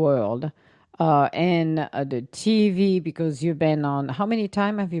podcast world and the TV, because you've been on, how many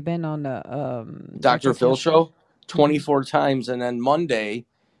times have you been on the Dr. Dr. Phil Phil show? show 24 times, and then Monday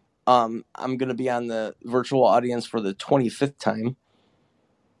I'm going to be on the virtual audience for the 25th time.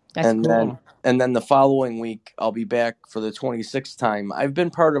 That's and then cool. and then the following week I'll be back for the 26th time. I've been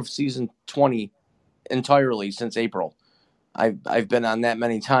part of season 20 entirely since April. I've been on that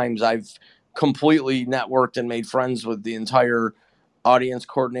many times. I've completely networked and made friends with the entire audience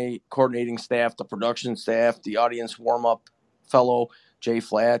coordinating staff, the production staff, the audience warm up fellow Jay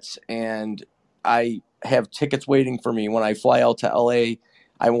Flats, and I have tickets waiting for me when I fly out to LA.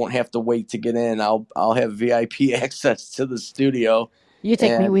 I won't have to wait to get in. I'll have VIP access to the studio. You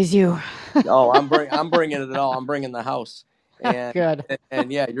take me And with you. oh, I'm bringing it all. I'm bringing the house, and Good.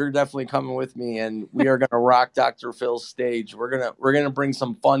 and yeah, you're definitely coming with me, and we are gonna rock Dr. Phil's stage. We're gonna bring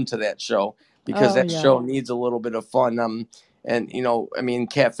some fun to that show because Oh, that yeah. show needs a little bit of fun. And I mean,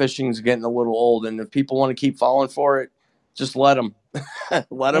 catfishing is getting a little old, and if people want to keep falling for it, just let them,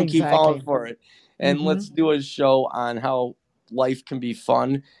 let them keep falling Exactly. for it, and Mm-hmm. let's do a show on how life can be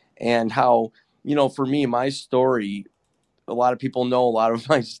fun and how for me, my story, a lot of people know a lot of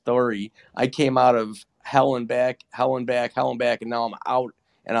my story. I came out of hell and back, hell and back, hell and back, and now I'm out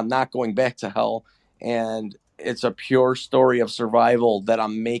and I'm not going back to hell. And it's a pure story of survival that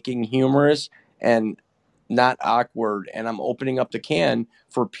I'm making humorous and not awkward. And I'm opening up the can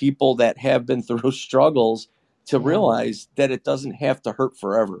for people that have been through struggles to Yeah. realize that it doesn't have to hurt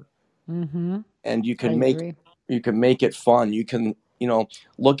forever. Mm-hmm. And I agree. you can make it fun. You can,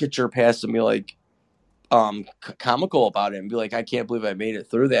 look at your past and be like, comical about it and be like, I can't believe I made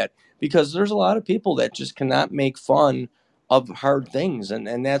it through that, because there's a lot of people that just cannot make fun of hard things,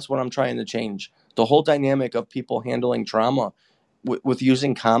 and that's what I'm trying to change. The whole dynamic of people handling trauma with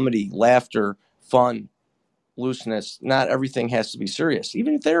using comedy, laughter, fun, looseness. Not everything has to be serious.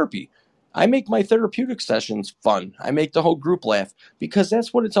 Even therapy, I make my therapeutic sessions fun. I make the whole group laugh because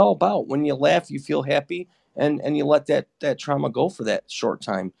that's what it's all about. When you laugh, you feel happy, and you let that trauma go for that short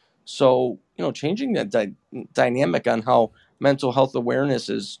time. So changing that dynamic on how mental health awareness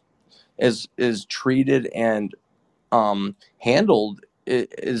is treated and handled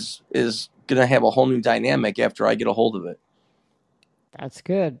is going to have a whole new dynamic after I get a hold of it. That's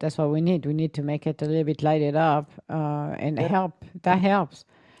good. That's what we need. We need to make it a little bit lighted up and Yeah. help. That helps.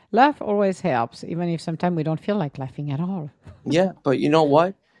 Laugh always helps, even if sometimes we don't feel like laughing at all. Yeah, but you know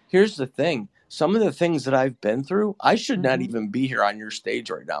what? Here's the thing. Some of the things that I've been through, I should not Mm-hmm. even be here on your stage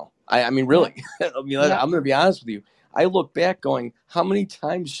right now. I mean, Yep. really. I mean, Yep. I'm going to be honest with you. I look back going, how many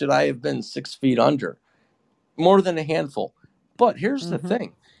times should I have been 6 feet under? More than a handful. But here's the Mm-hmm.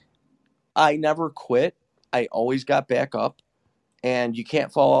 thing. I never quit. I always got back up, and you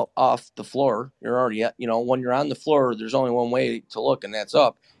can't fall off the floor. You're already when you're on the floor, there's only one way to look, and that's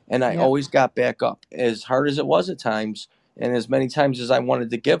up. And I Yep. always got back up. As hard as it was at times, and as many times as I wanted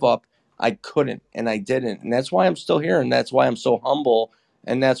to give up, I couldn't, and I didn't. And that's why I'm still here, and that's why I'm so humble,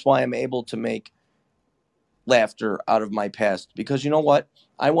 and that's why I'm able to make laughter out of my past. Because you know what?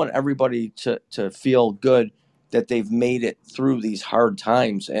 I want everybody to feel good that they've made it through these hard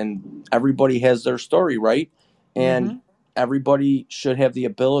times, and everybody has their story, right? Mm-hmm. And everybody should have the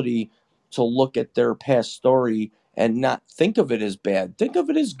ability to look at their past story and not think of it as bad. Think of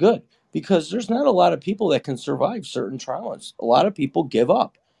it as good, because there's not a lot of people that can survive certain traumas. A lot of people give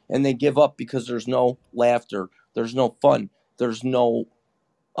up, and they give up because there's no laughter, there's no fun, there's no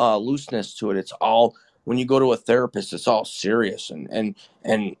looseness to it. It's all, when you go to a therapist, it's all serious and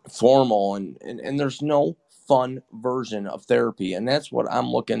formal, and there's no fun version of therapy, and that's what I'm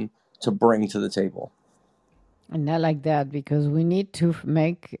looking to bring to the table. And I like that because we need to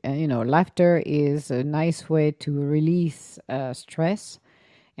make, laughter is a nice way to release stress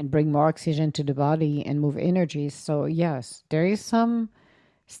and bring more oxygen to the body and move energies. So yes, there is some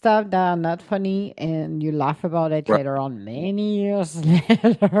stuff that are not funny and you laugh about it Right. later on many years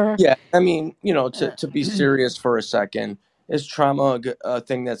later. Yeah, I mean, to be serious for a second, is trauma a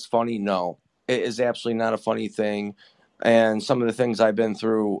thing that's funny? No, it is absolutely not a funny thing. And some of the things I've been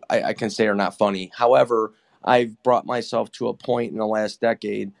through, I can say are not funny. However, I've brought myself to a point in the last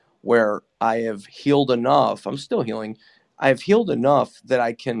decade where I have healed enough. I'm still healing. I've healed enough that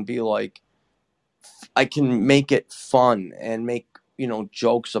I can be like, I can make it fun and make,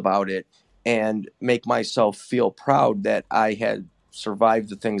 jokes about it and make myself feel proud that I had survived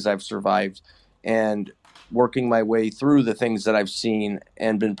the things I've survived and working my way through the things that I've seen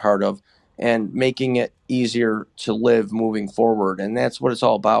and been part of and making it easier to live moving forward. And that's what it's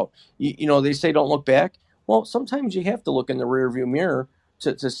all about. They say don't look back. Well, sometimes you have to look in the rearview mirror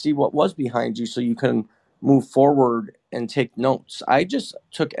to see what was behind you so you can move forward and take notes. I just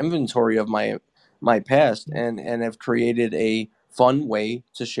took inventory of my past and have created a fun way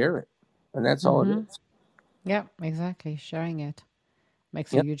to share it, and that's all it Mm-hmm. is. Yeah, exactly. Sharing it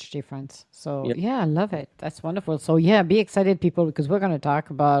makes a Yep. huge difference. So Yep. yeah, I love it. That's wonderful. So yeah, be excited, people, because we're gonna talk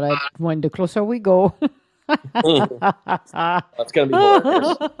about it when the closer we go. That's gonna be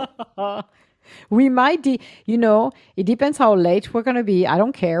hilarious. We might, it depends how late we're going to be. I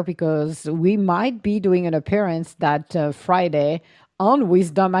don't care because we might be doing an appearance that Friday on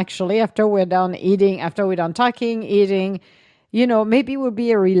Wisdom, actually, after we're done eating, after we're done talking, eating. Maybe we'll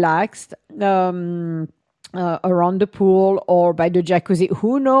be relaxed around the pool or by the jacuzzi.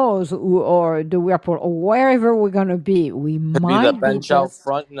 Who knows? Or the whirlpool or wherever we're going to be. We Could be the might be bench out just.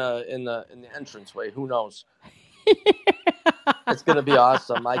 front in the entranceway. Who knows? It's gonna be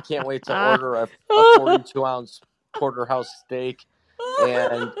awesome. I can't wait to order a 42-ounce porterhouse steak,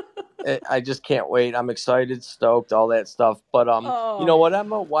 and I just can't wait. I'm excited, stoked, all that stuff. But you Oh. know what,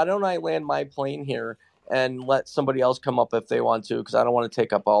 Emma? Why don't I land my plane here and let somebody else come up if they want to? Because I don't want to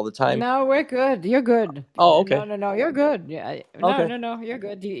take up all the time. No, we're good. You're good. Oh, No, okay, no, no, you're good. Yeah, no, okay. no, no, you're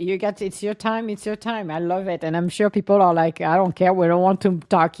good. You got it's your time. It's your time. I love it, and I'm sure people are like, I don't care. We don't want to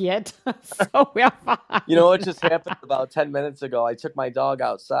talk yet, so we are You know fine. what just happened about 10 minutes ago? I took my dog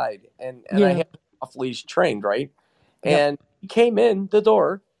outside, and I Yeah. have him off leash trained, right? Yep. And he came in the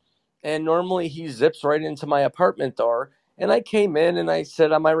door, and normally he zips right into my apartment door. And I came in and I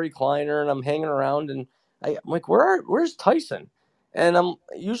sit on my recliner and I'm hanging around and I'm like, where's Tyson? And I'm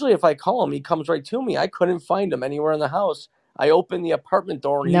usually if I call him, he comes right to me. I couldn't find him anywhere in the house. I opened the apartment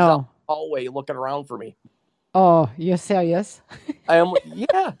door and he's out No. the hallway looking around for me. Oh, you're serious? I am like,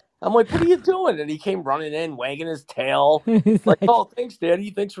 yeah. I'm like, what are you doing? And he came running in, wagging his tail, It's like, like, oh, thanks, Daddy.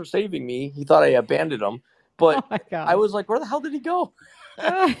 Thanks for saving me. He thought I abandoned him, oh but my I god, was like, where the hell did he go?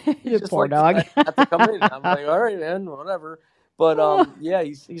 He the just poor like dog. decided not to come in. I'm like, all right, man, whatever. But yeah,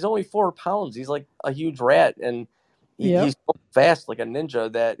 he's only 4 pounds. He's like a huge rat, and he's Yep. so fast, like a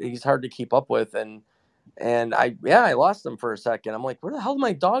ninja, that he's hard to keep up with. And I lost him for a second. I'm like, where the hell did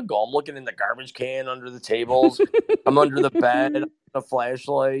my dog go? I'm looking in the garbage can, under the tables. I'm under the bed, a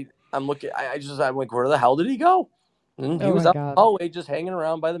flashlight. I'm looking. I'm like, where the hell did he go? And he Oh was my out in god. the hallway, just hanging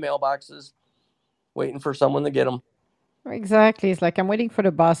around by the mailboxes, waiting for someone to get him. Exactly. It's like I'm waiting for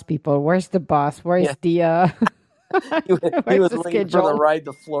the boss, people. Where's the boss? Yeah, Where's the he where's was the waiting for the schedule? ride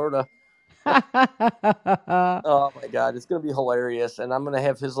to Florida. Oh my God, it's gonna be hilarious, and I'm gonna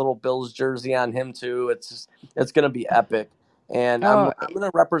have his little Bills jersey on him too. It's gonna be epic, and I'm Oh, I'm gonna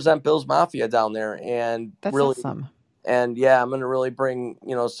represent Bills Mafia down there, and that's really, awesome. and yeah, I'm gonna really bring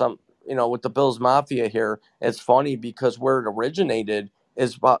some with the Bills Mafia here. It's funny because where it originated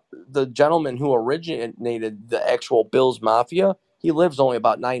is about the gentleman who originated the actual Bills Mafia. He lives only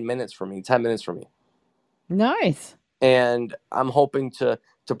about 9 minutes from me, 10 minutes from me, Nice. and I'm hoping to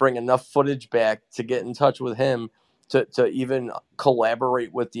bring enough footage back to get in touch with him to even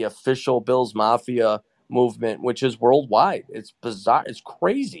collaborate with the official Bills Mafia movement, which is worldwide. It's bizarre. It's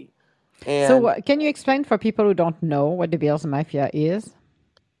crazy. So, And can you explain for people who don't know what the Bills Mafia is?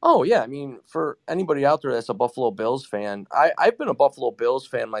 oh yeah, I mean, for anybody out there that's a Buffalo Bills fan, I've been a Buffalo Bills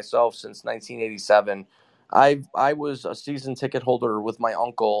fan myself since 1987. I was a season ticket holder with my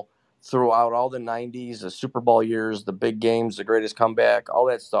uncle throughout all the 90s, the Super Bowl years, the big games, the greatest comeback, all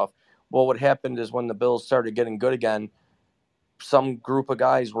that stuff. Well, what happened is when the Bills started getting good again, some group of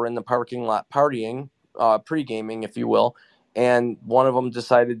guys were in the parking lot partying, pre-gaming, if you will, and one of them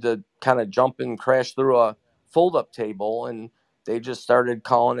decided to kind of jump and crash through a fold-up table, and they just started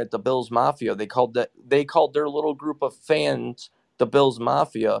calling it the Bills Mafia. They called their little group of fans the Bills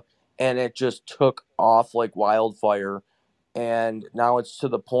Mafia, and it just took off like wildfire. And now it's to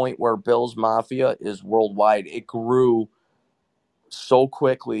the point where Bills Mafia is worldwide. It grew so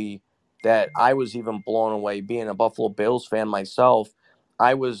quickly that I was even blown away. Being a Buffalo Bills fan myself,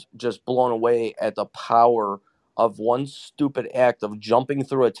 I was just blown away at the power of one stupid act of jumping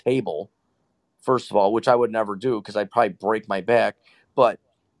through a table, first of all, which I would never do because I'd probably break my back. But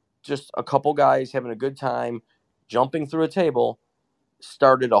just a couple guys having a good time, jumping through a table,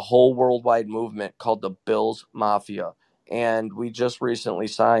 started a whole worldwide movement called the Bills Mafia. And we just recently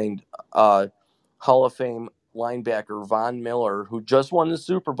signed Hall of Fame linebacker Von Miller, who just won the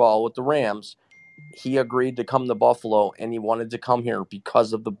Super Bowl with the Rams. He agreed to come to Buffalo, and he wanted to come here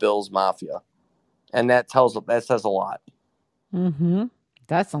because of the Bills Mafia, and that says a lot. Mm-hmm.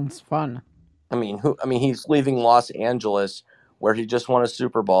 That sounds fun. I mean, he's leaving Los Angeles, where he just won a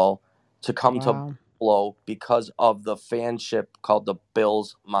Super Bowl, to come to Wow. Buffalo because of the fanship called the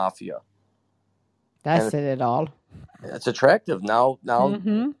Bills Mafia, That and said it all. it's attractive. Now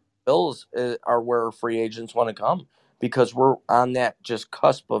Mm-hmm. Bills are where free agents want to come because we're on that just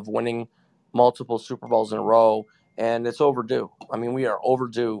cusp of winning multiple Super Bowls in a row, and it's overdue. I mean, we are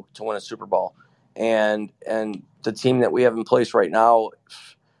overdue to win a Super Bowl, and the team that we have in place right now,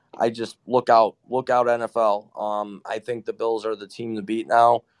 I just look out NFL. I think the Bills are the team to beat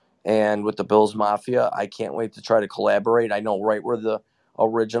now, and with the Bills Mafia, I can't wait to try to collaborate. I know right where the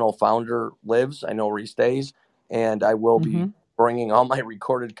original founder lives. I know where he stays, and I will be Mm-hmm. bringing all my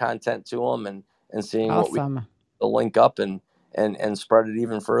recorded content to him and seeing what we Awesome. will link up and spread it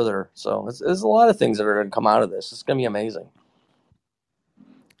even further. So there's a lot of things that are going to come out of this. It's going to be amazing.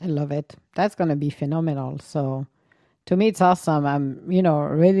 I love it. That's gonna be phenomenal. So to me, it's awesome. I'm,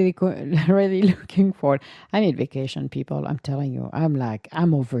 really, really looking forward. I need vacation, people. I'm telling you,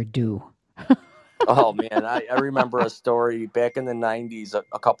 I'm overdue. Oh man, I remember a story back in the '90s.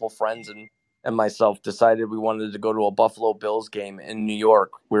 A couple friends and myself decided we wanted to go to a Buffalo Bills game in New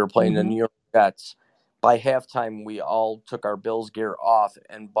York. We were playing the Mm-hmm. New York Jets. By halftime, we all took our Bills gear off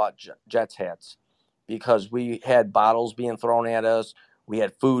and bought Jets hats because we had bottles being thrown at us. We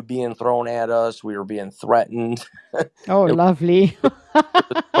had food being thrown at us. We were being threatened. Oh, It lovely.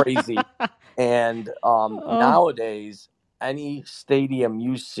 was crazy. And Oh, nowadays, any stadium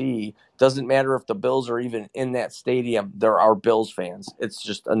you see, doesn't matter if the Bills are even in that stadium, there are Bills fans. It's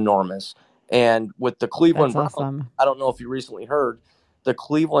just enormous. And with the that's Cleveland Browns, awesome. I don't know if you recently heard, the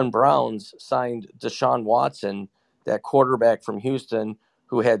Cleveland Browns signed Deshaun Watson, that quarterback from Houston,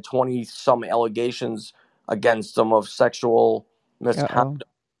 who had 20 some allegations against him of sexual Uh oh. misconduct.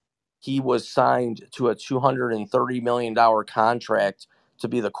 He was signed to a $230 million contract to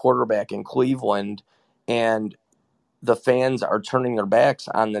be the quarterback in Cleveland, and the fans are turning their backs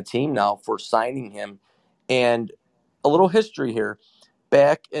on the team now for signing him. And a little history here.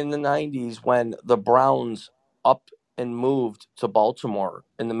 Back in the 90s, when the Browns up and moved to Baltimore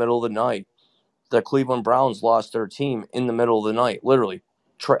in the middle of the night, the Cleveland Browns lost their team in the middle of the night, literally.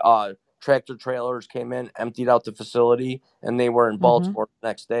 Tractor trailers came in, emptied out the facility, and they were in Mm-hmm. Baltimore the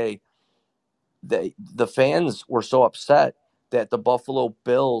next day. The fans were so upset that the Buffalo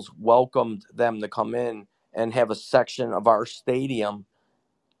Bills welcomed them to come in and have a section of our stadium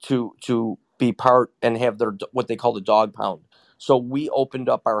to be part and have their what they call the dog pound. So we opened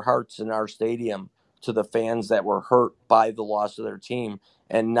up our hearts in our stadium to the fans that were hurt by the loss of their team,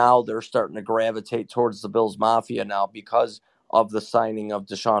 and now they're starting to gravitate towards the Bills Mafia now because of the signing of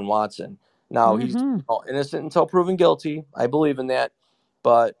Deshaun Watson. Now he's Mm-hmm. innocent until proven guilty. I believe in that,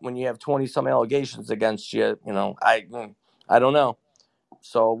 but when you have 20 some allegations against you, I don't know.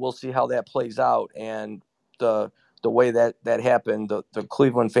 So we'll see how that plays out. And the way that happened, the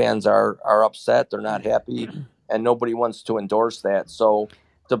Cleveland fans are upset. They're not happy, and nobody wants to endorse that. So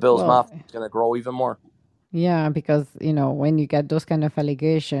the Bills Well, Mafia is going to grow even more. yeah, because when you get those kind of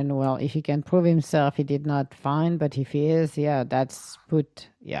allegation, well, if he can prove himself, he did not fine, but if he is, yeah,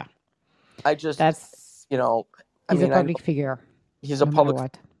 yeah, I just, that's you know, I he's a mean, I know public figure, he's a no matter public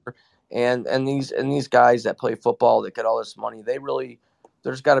what. figure, and these guys that play football that get all this money, they really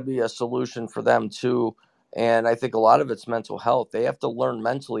there's got to be a solution for them too. And I think a lot of it's mental health. They have to learn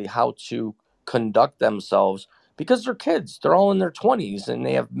mentally how to conduct themselves because they're kids. They're all in their 20s and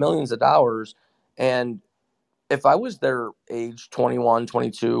they have millions of dollars. And if I was their age, 21,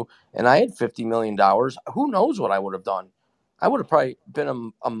 22, and I had $50 million, who knows what I would have done? I would have probably been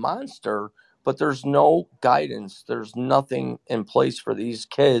a monster, but there's no guidance. There's nothing in place for these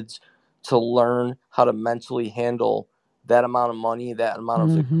kids to learn how to mentally handle that amount of money, that amount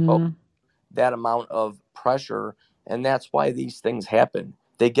of exposure, Mm-hmm. that amount of pressure. And that's why these things happen.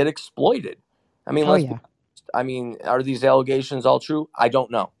 They get exploited. I mean, Oh let's be yeah. I mean, are these allegations all true? I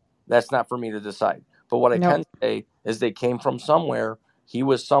don't know. That's not for me to decide. But what I No. can say is they came from somewhere. He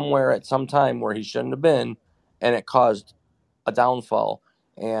was somewhere at some time where he shouldn't have been, and it caused a downfall,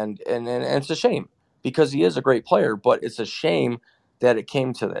 and it's a shame because he is a great player, but it's a shame that it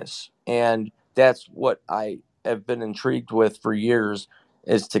came to this, and that's what I have been intrigued with for years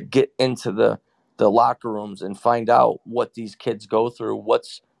is to get into the locker rooms and find out what these kids go through,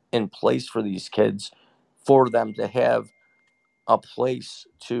 what's in place for these kids, for them to have a place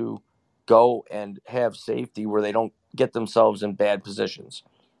to go and have safety where they don't get themselves in bad positions.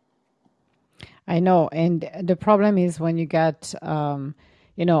 I know. And the problem is when you get,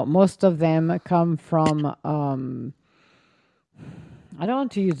 most of them come from, I don't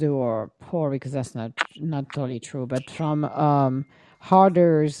want to use the word poor because that's not totally true, but from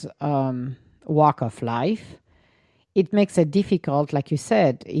harder's walk of life. It makes it difficult, like you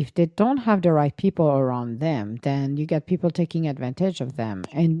said, if they don't have the right people around them, then you get people taking advantage of them.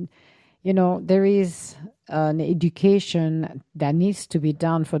 And, there is an education that needs to be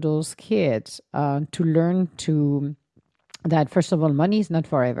done for those kids to learn that, first of all, money is not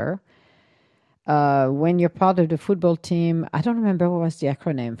forever. When you're part of the football team, I don't remember what was the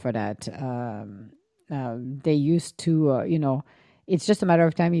acronym for that. They used to, it's just a matter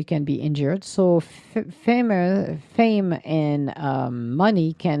of time you can be injured. So fame and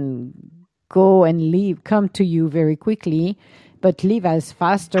money can go and come to you very quickly, but leave as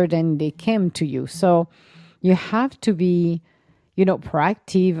faster than they came to you. So you have to be,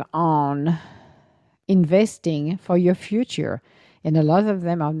 proactive on investing for your future. And a lot of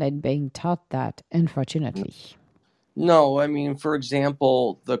them are not being taught that, unfortunately. No, I mean, for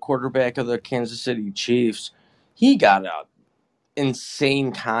example, the quarterback of the Kansas City Chiefs, he got a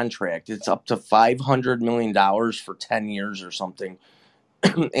insane contract. It's up to $500 million for 10 years or something.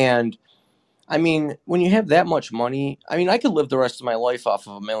 And I mean, when you have that much money, I mean, I could live the rest of my life off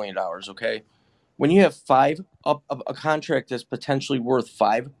of $1 million, okay? When you have a contract that's potentially worth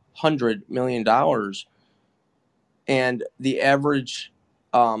 $500 million, and the average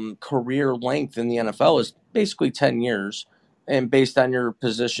career length in the NFL is basically 10 years, and based on your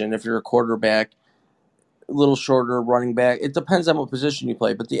position, if you're a quarterback, a little shorter, running back, it depends on what position you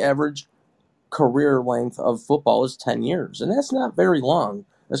play, but the average career length of football is 10 years, and that's not very long,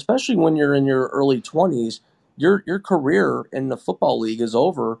 especially when you're in your early 20s. Your career in the football league is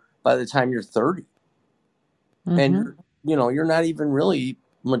over by the time you're 30, and Mm-hmm. you're not even really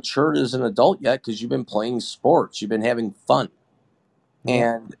matured as an adult yet because you've been playing sports, you've been having fun. Yep.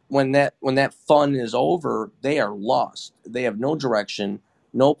 And when that fun is over, they are lost. They have no direction,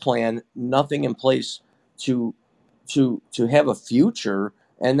 no plan, nothing in place to to have a future.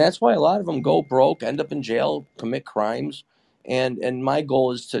 And that's why a lot of them go broke, end up in jail, commit crimes. And my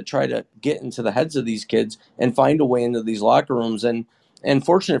goal is to try to get into the heads of these kids and find a way into these locker rooms. And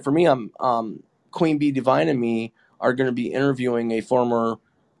fortunate for me, I'm Queen Bee Divine and me are going to be interviewing a former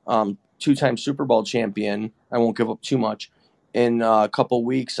two-time Super Bowl champion. I won't give up too much in a couple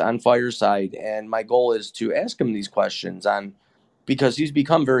weeks on Fireside, and my goal is to ask him these questions on because he's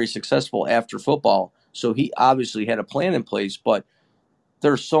become very successful after football. So he obviously had a plan in place, but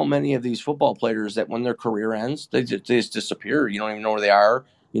there's so many of these football players that when their career ends, they just disappear. You don't even know where they are.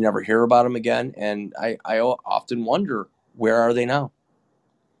 You never hear about them again, and I often wonder, where are they now?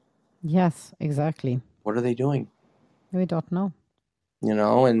 Yes, exactly. What are they doing? We don't know.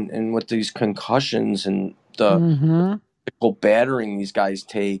 And with these concussions and the Mm-hmm. physical battering these guys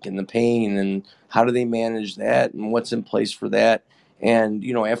take and the pain, and how do they manage that, and what's in place for that. And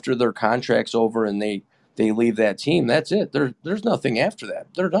after their contract's over and they leave that team, that's it. There's nothing after that.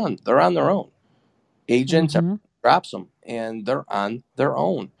 They're done. They're on their own. Agents Mm-hmm. drops them and they're on their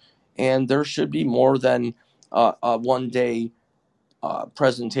own. And there should be more than a one day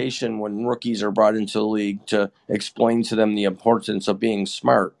presentation when rookies are brought into the league to explain to them the importance of being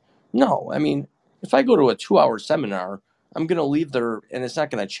smart. No, I mean, if I go to a 2-hour seminar, I'm going to leave there and it's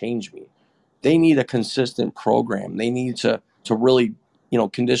not going to change me. They need a consistent program. They need to really,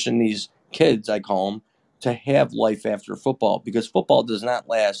 condition these kids, I call them, to have life after football, because football does not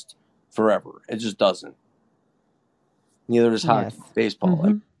last forever. It just doesn't. Neither does Yes. hockey, baseball. I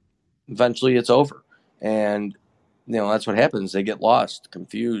mean, Mm-hmm. eventually it's over. And that's what happens. They get lost,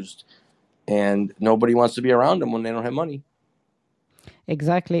 confused, and nobody wants to be around them when they don't have money.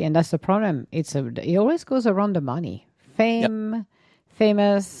 Exactly, and that's the problem. It always goes around the money, Yep. fame,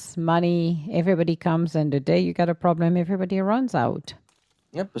 famous, money. Everybody comes, and the day you got a problem, everybody runs out.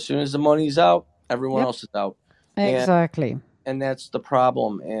 Yep. As soon as the money's out, everyone Yep, else is out. And exactly. and that's the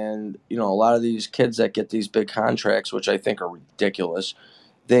problem. And a lot of these kids that get these big contracts, which I think are ridiculous,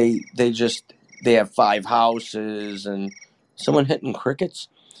 they have 5 houses and someone hitting crickets.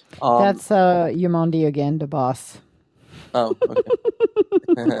 Um That's Yumandi again, the boss. oh, okay.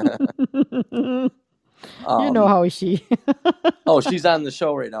 You know Um, how is she? oh, she's on the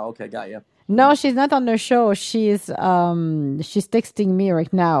show right now. Okay, got you. No, she's not on the show. She's texting me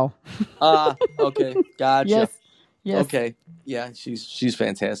right now. Okay, gotcha. Yes. Yes. Okay, yeah, she's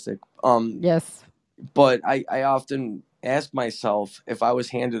fantastic. Yes. But I often ask myself if I was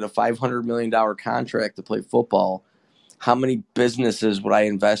handed a $500 million contract to play football, how many businesses would I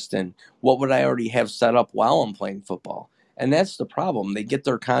invest in? What would I already have set up while I'm playing football? And that's the problem. They get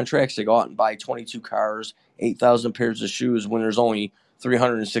their contracts, they go out and buy 22 cars, 8,000 pairs of shoes when there's only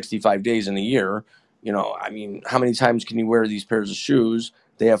 365 days in a year. I mean, how many times can you wear these pairs of shoes?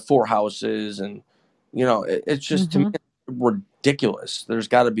 They have four houses, and it's just, to me, Mm-hmm. ridiculous. There's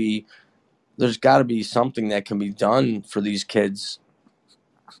got to be something that can be done for these kids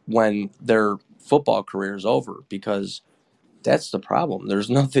when their football career is over, because that's the problem. There's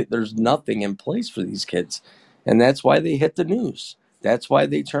nothing in place for these kids. And that's why they hit the news. That's why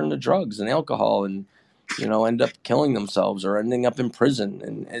they turn to drugs and alcohol and end up killing themselves or ending up in prison.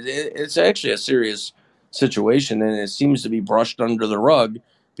 And it's actually a serious situation, and it seems to be brushed under the rug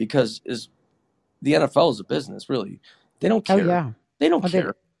because is the NFL is a business, really. They don't Oh care. yeah. They don't Oh,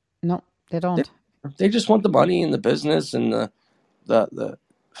 care. no, they They, don't. they just want the money and the business and the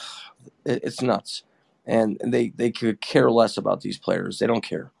it's nuts. And they could care less about these players. They don't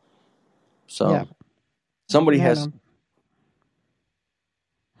care. Yeah. So somebody Yeah. has No.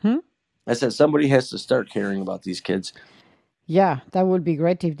 Hmm? I said somebody has to start caring about these kids. Yeah, that would be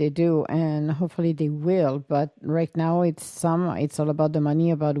great if they do, and hopefully they will. But right now, it's all about the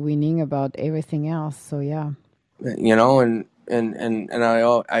money, about winning, about everything else. So yeah. And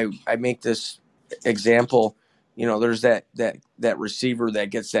I make this example. There's that receiver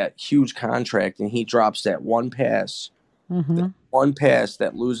that gets that huge contract, and he drops that Mm-hmm. one pass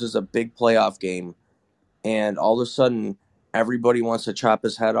that loses a big playoff game, and all of a sudden everybody wants to chop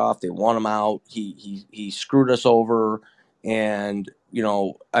his head off. They want him out. He screwed us over. And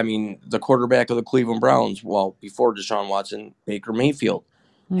I mean, the quarterback of the Cleveland Browns, well, before Deshaun Watson, Baker Mayfield,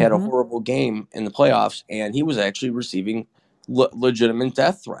 had a Mm-hmm. horrible game in the playoffs, and he was actually receiving legitimate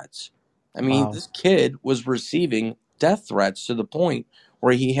death threats. I mean, Wow. this kid was receiving death threats to the point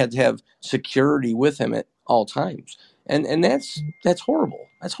where he had to have security with him at all times, and that's horrible.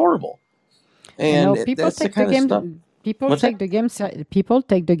 That's horrible. I And know people that's the take the kind of stuff. game. People What's that? take the game. People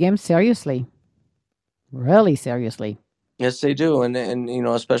take the game seriously, really seriously. Yes, they do, and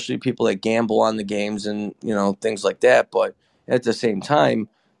especially people that gamble on the games and things like that. But at the same time,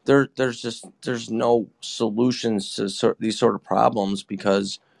 there's no solutions to these sort of problems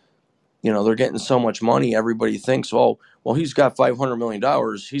because they're getting so much money. Everybody thinks, oh, well, he's got $500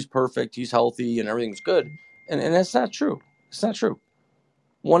 million. He's perfect. He's healthy, and everything's good. And that's not true. It's not true.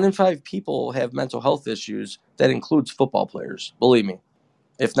 1 in 5 people have mental health issues. That includes football players. Believe me,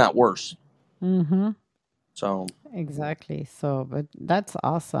 if not worse. Mm-hmm. So. Exactly. So, but that's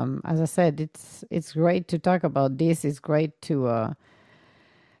awesome. As I said, it's great to talk about this. It's great to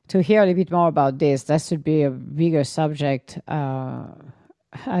hear a little bit more about this. That should be a bigger subject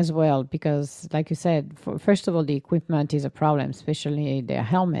as well, because, like you said, first of all, the equipment is a problem, especially the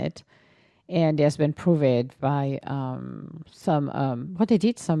helmet, and it has been proved by some what they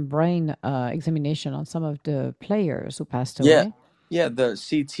did some brain examination on some of the players who passed Yeah, away. yeah, the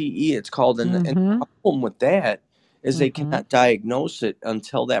CTE it's called, and Mm-hmm. the problem with that is they Mm-hmm. cannot diagnose it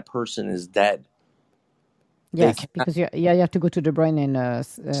until that person is dead. They Yes, cannot because you have to go to the brain and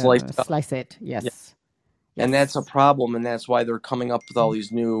slice it up. slice it. Yeah, Yes, and that's a yes. problem, and that's why they're coming up with all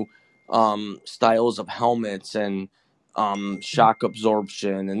these new styles of helmets and shock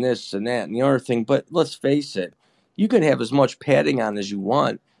absorption and this and that and the other thing. But let's face it, you can have as much padding on as you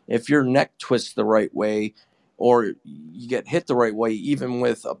want if your neck twists the right way or you get hit the right way, even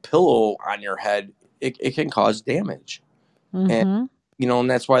with a pillow on your head, it can cause damage. And Mm-hmm.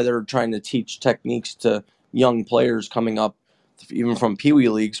 and that's why they're trying to teach techniques to young players coming up, even from Pee Wee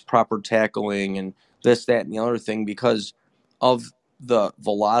leagues, proper tackling and this, that, and the other thing, because of the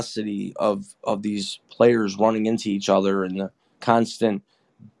velocity of these players running into each other and the constant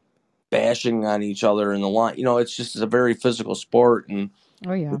bashing on each other in the line. It's a very physical sport,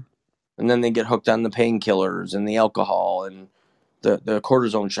 Oh yeah. and then they get hooked on the painkillers and the alcohol and the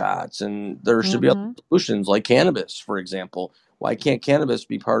cortisone shots. And there should be other Mm-hmm. solutions like cannabis, for example. Why can't cannabis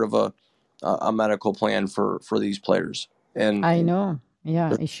be part of a medical plan for these players? I And know.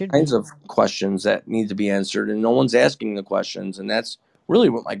 Yeah, there's it should kinds be. of questions that need to be answered, and no one's asking the questions. And that's really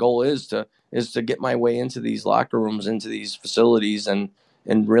what my goal is to get my way into these locker rooms, into these facilities, and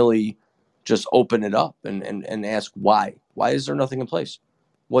really just open it up and ask why. Why is there nothing in place?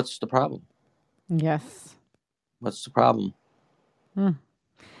 What's the problem? Yes. What's the problem? Hmm.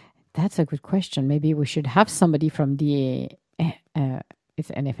 That's a good question. Maybe we should have somebody from the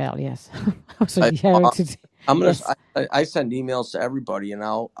it's NFL. Yes. So I, yeah, well, I'm gonna. yes. I send emails to everybody, and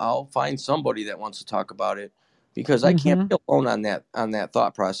I'll find somebody that wants to talk about it because I can't Mm-hmm. be alone on that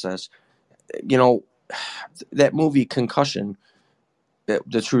thought process. You know, that movie Concussion,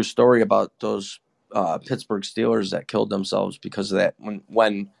 the true story about those Pittsburgh Steelers that killed themselves because of that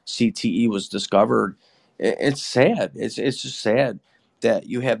when CTE was discovered. It's sad. It's just sad that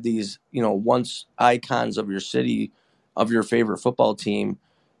you have these once icons of your city, of your favorite football team,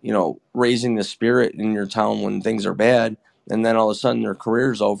 raising the spirit in your town when things are bad, and then all of a sudden their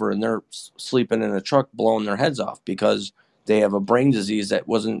career's over and they're sleeping in a truck blowing their heads off because they have a brain disease that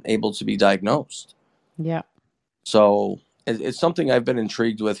wasn't able to be diagnosed. Yeah. So it's something I've been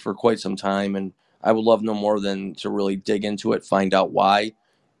intrigued with for quite some time, and I would love no more than to really dig into it, find out why,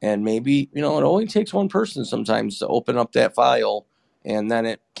 and maybe it only takes one person sometimes to open up that file, and then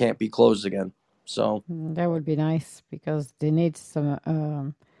it can't be closed again. So That would be nice because they need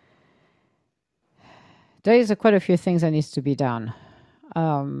some. There is quite a few things that needs to be done,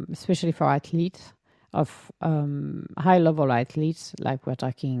 especially for athletes of high level athletes, like we're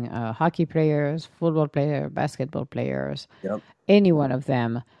talking hockey players, football players, basketball players, yep, any one of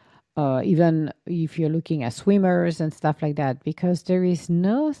them. Even if you're looking at swimmers and stuff like that, because there is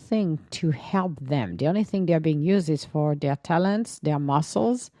nothing to help them. The only thing they're being used is for their talents, their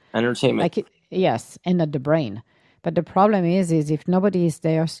muscles, entertainment. yes, and not the brain. But the problem is if nobody is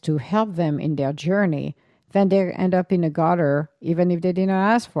there to help them in their journey, then they end up in a gutter, even if they didn't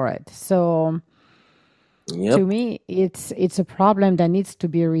ask for it. So to Yep. me, it's a problem that needs to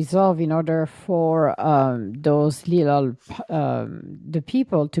be resolved in order for those little the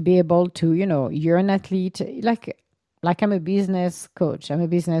people to be able to, you're an athlete, like I'm a business coach, I'm a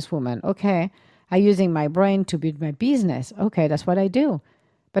businesswoman. Okay, I'm using my brain to build my business. Okay, that's what I do.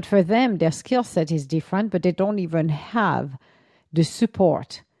 But for them, their skill set is different, but they don't even have the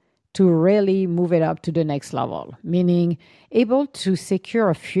support to really move it up to the next level, meaning able to secure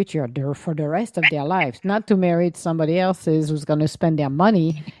a future for the rest of their lives, not to marry somebody else's who's going to spend their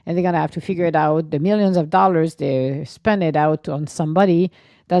money and they're going to have to figure it out. The millions of dollars they spend it out on somebody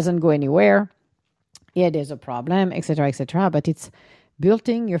doesn't go anywhere. Yeah, there's a problem, etc., etc. But it's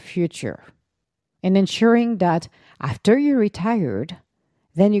building your future and ensuring that after you're retired,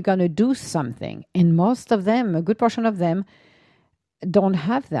 then you're going to do something. And most of them, a good portion of them, don't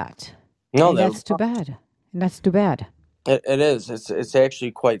have that. No, And that's too bad. And that's too bad. it is. It's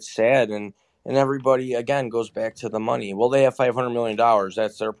actually quite sad, and everybody again goes back to the money. Well, they have $500 million.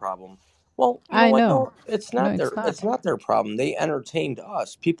 That's their problem. Well, you know I what? know. No, it's No, not their it's not. it's not their problem. They entertained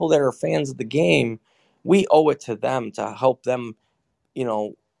us, people that are fans of the game. We owe it to them to help them. You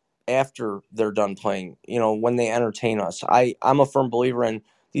know, after they're done playing. When they entertain us. I'm a firm believer in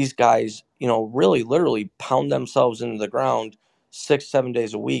these guys. Really, literally pound themselves into the ground 6, 7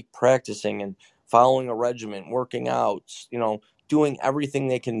 days a week, practicing and following a regimen, working out, doing everything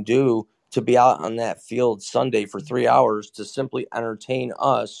they can do to be out on that field Sunday for 3 hours to simply entertain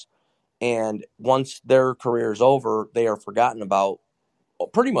us. And once their career is over, they are forgotten about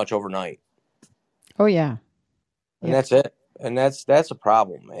pretty much overnight. Oh, yeah. And Yep. that's it. And that's a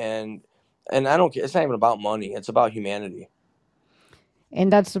problem. And I don't care. It's not even about money. It's about humanity.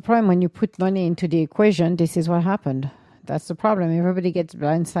 And that's the problem when you put money into the equation. This is what happened. That's the problem. Everybody gets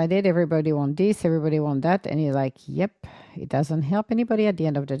blindsided. Everybody want this. Everybody want that. And you're like, yep, it doesn't help anybody at the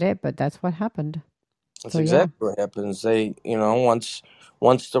end of the day, but that's what happened. That's So, yeah. exactly what happens. They,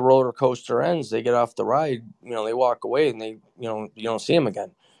 once the roller coaster ends, they get off the ride. They walk away and you don't see them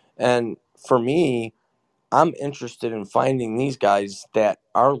again. And for me, I'm interested in finding these guys that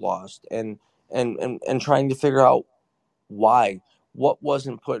are lost and trying to figure out why, what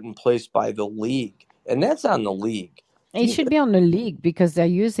wasn't put in place by the league, and that's on the league. It should be on the league because they're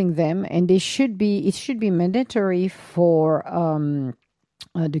using them, and it should be mandatory for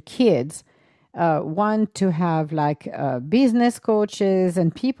the kids. One to have like business coaches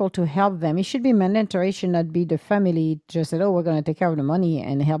and people to help them. It should be mandatory. It should not be the family just said, "Oh, we're going to take care of the money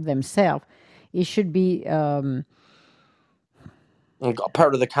and help themselves." It should be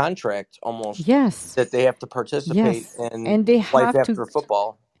Part of the contract almost yes, that they have to participate yes, in and they life have to after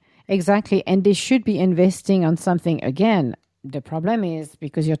football. exactly, and they should be investing on something again. The problem is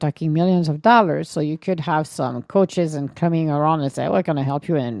because you're talking millions of dollars, so you could have some coaches and coming around and say, "We're going to help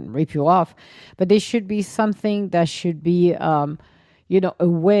you and rip you off," but there should be something that should be, a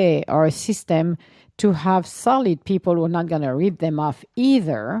way or a system to have solid people who are not going to rip them off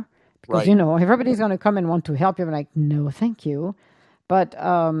either, because Right. everybody's going to come and want to help you. I'm like, no, thank you, but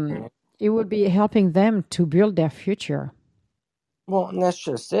it would be helping them to build their future. Well, and that's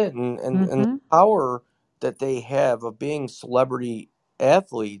just it. And the Mm-hmm. power that they have of being celebrity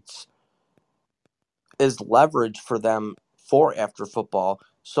athletes is leverage for them for after football.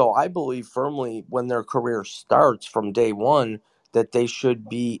 So I believe firmly when their career starts from day one that they should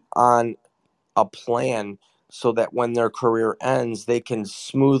be on a plan so that when their career ends, they can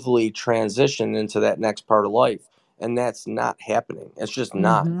smoothly transition into that next part of life. And that's not happening. It's just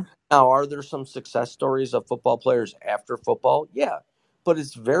not. Mm-hmm. Now, are there some success stories of football players after football? Yeah, but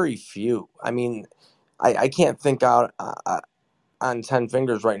it's very few. I mean, I can't think out on 10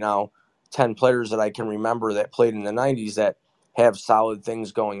 fingers right now 10 players that I can remember that played in the 90s that have solid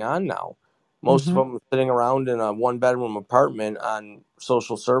things going on now. Most of Mm-hmm. them sitting around in a one bedroom apartment on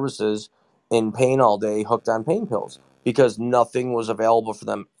social services in pain all day, hooked on pain pills because nothing was available for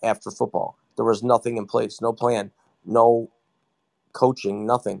them after football. There was nothing in place, no plan, no coaching,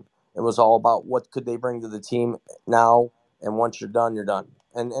 nothing. It was all about what could they bring to the team now, and once you're done, you're done.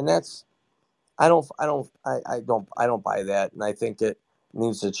 And that's I don't buy that, and I think it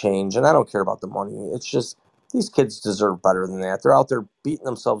needs to change. And I don't care about the money. It's just these kids deserve better than that. They're out there beating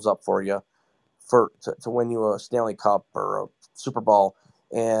themselves up for you to win you a Stanley Cup or a Super Bowl,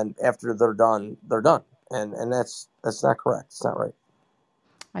 and after they're done, they're done. And that's not correct. It's not right.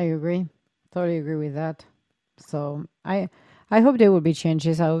 I agree. Totally agree with that. So I hope there will be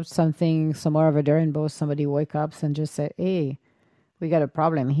changes. I hope something somewhere over there in both somebody wake up and just say, hey, we got a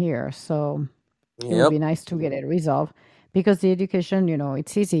problem here. So it would Yep. be nice to get it resolved because the education,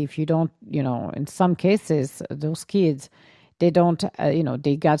 it's easy if you don't, in some cases, those kids, they don't,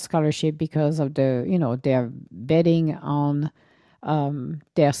 they got scholarship because of they're betting on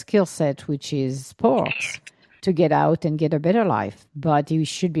their skill set, which is sports, to get out and get a better life. But there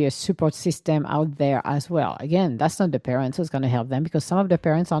should be a support system out there as well. Again, that's not the parents who's going to help them because some of the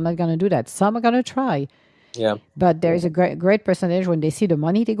parents are not going to do that. Some are going to try, Yeah. but there is a great percentage when they see the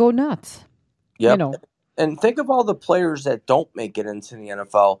money, they go nuts. You Yep. know. And think of all the players that don't make it into the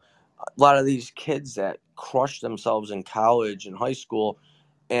NFL. A lot of these kids that crush themselves in college and high school,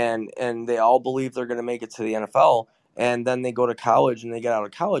 and they all believe they're going to make it to the NFL, and then they go to college and they get out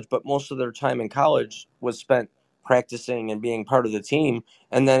of college, but most of their time in college was spent practicing and being part of the team,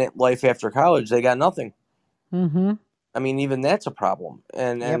 and then at life after college they got nothing. Mm-hmm. I mean, even that's a problem,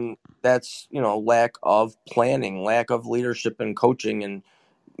 and Yep. that's lack of planning, lack of leadership and coaching, and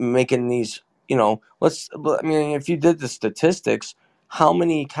making these. I mean, if you did the statistics, how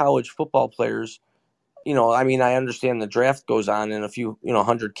many college football players? I mean, I understand the draft goes on and a few,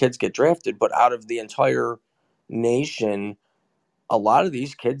 100 kids get drafted, but out of the entire nation, a lot of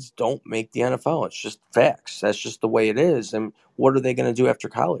these kids don't make the NFL. It's just facts. That's just the way it is. And what are they going to do after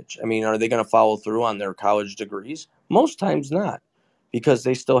college? I mean, are they going to follow through on their college degrees? Most times not, because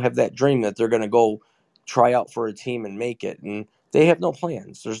they still have that dream that they're going to go try out for a team and make it. And they have no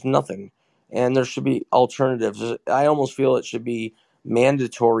plans. There's nothing. And there should be alternatives. I almost feel it should be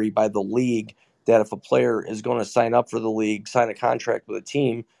mandatory by the league that if a player is going to sign up for the league, sign a contract with a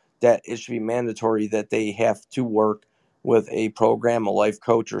team, that it should be mandatory that they have to work with a program, a life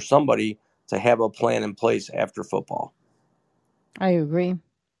coach, or somebody to have a plan in place after football. I agree.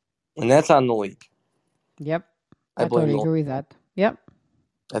 And that's on the league. Yep. I I blame totally the agree with that. Yep.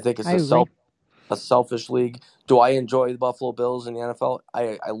 I think it's I agree. a selfish league. Do I enjoy the Buffalo Bills in the NFL?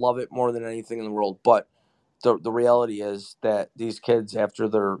 I love it more than anything in the world. But the reality is that these kids, after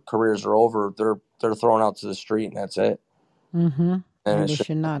their careers are over, they're thrown out to the street and that's it. Mm-hmm. And And it they should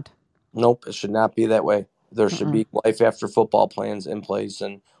should not. Nope, it should not be that way. There should Mm-mm. be life after football plans in place,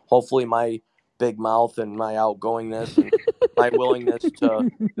 and hopefully, my big mouth and my outgoingness and my willingness to,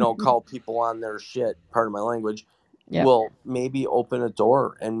 call people on their shit, pardon my language, Yep. will maybe open a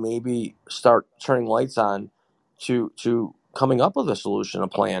door and maybe start turning lights on to coming up with a solution, a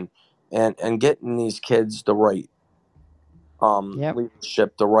plan, and getting these kids the right Yep.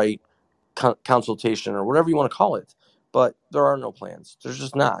 leadership, the right consultation, or whatever you want to call it. But there are no plans. There's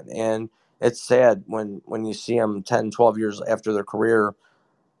just not. And it's sad when you see them 10, 12 years after their career,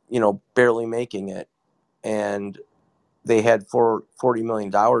 barely making it. And they had $40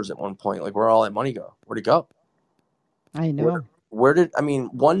 million at one point. Like, where all that money go? Where'd it go? I Where, know. I mean,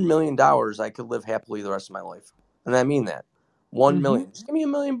 $1 million, I could live happily the rest of my life. And I mean that. 1 million. Mm-hmm. Just give me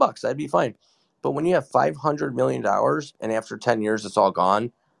 $1 million. I'd be fine. But when you have $500 million and after 10 years it's all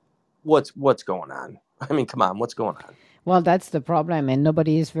gone, what's going on? I mean, come on, what's going on? Well, that's the problem, and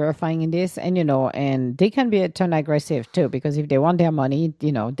nobody is verifying in this. And and they can be a turn aggressive too, because if they want their money,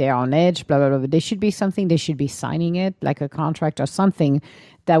 they're on edge. Blah blah blah. There should be something. They should be signing it, like a contract or something,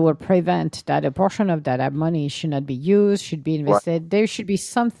 that will prevent that a portion of that money should not be used, should be Right. invested. There should be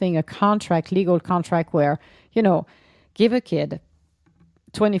something, a contract, legal contract, where give a kid.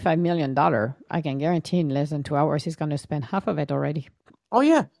 $25 million. I can guarantee in less than 2 hours he's going to spend half of it already. Oh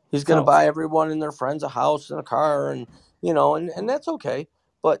yeah, he's going to So, buy everyone and their friends a house and a car, and and that's okay.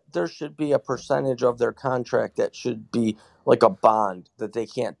 But there should be a percentage of their contract that should be like a bond that they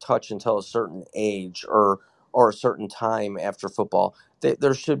can't touch until a certain age or a certain time after football.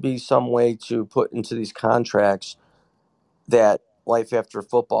 There should be some way to put into these contracts that life after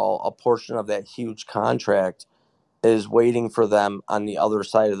football, a portion of that huge contract is waiting for them on the other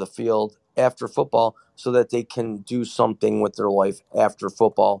side of the field after football so that they can do something with their life after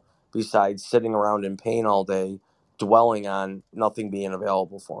football besides sitting around in pain all day dwelling on nothing being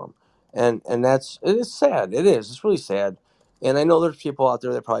available for them. And it is sad. It is. It's really sad. And I know there's people out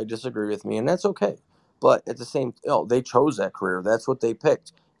there that probably disagree with me, and that's okay. But at the same, they chose that career. That's what they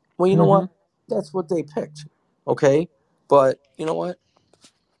picked. Well, you know hmm what? That's what they picked. Okay, but you know what?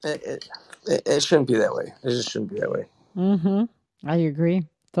 It shouldn't be that way. It just shouldn't be that way. hmm I agree.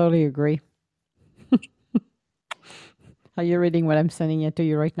 Totally agree. Are you reading what I'm sending it to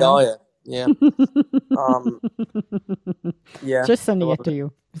you right Oh now? yeah, yeah, um, yeah. Just I sending love it to it.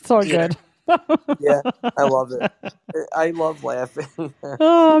 you. It's all Yeah, good. yeah. I love it. I love laughing,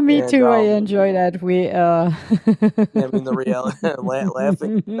 Oh, me and too. I enjoy that. I mean the reality, laughing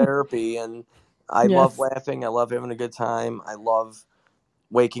therapy, and I love Yes. laughing. I love having a good time. I love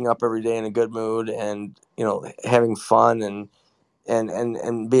waking up every day in a good mood, and having fun,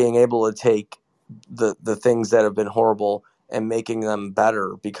 and being able to take the things that have been horrible and making them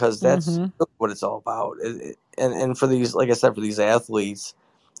better, because that's hmm what it's all about. And for these, like I said, for these athletes,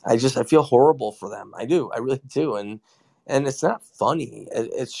 I feel horrible for them. I do. I really do. And it's not funny.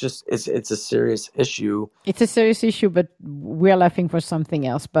 It's just it's a serious issue. It's a serious issue, but we're laughing for something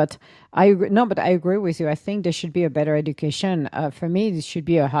else. But no, but I agree with you. I think there should be a better education. For me, this should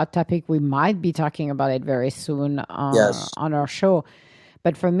be a hot topic. We might be talking about it very soon Yes. on our show.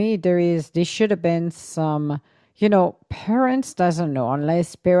 But for me, there should have been some, parents doesn't know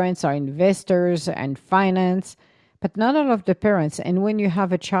unless parents are investors and finance, but not all of the parents. And when you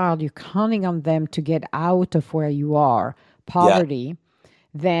have a child, you're counting on them to get out of where you are, Yeah. poverty,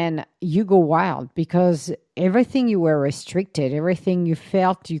 then you go wild because everything you were restricted, everything you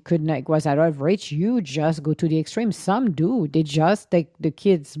felt you could not was out of reach, you just go to the extreme. Some do. They just take the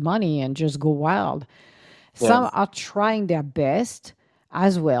kids' money and just go wild. Yeah. Some are trying their best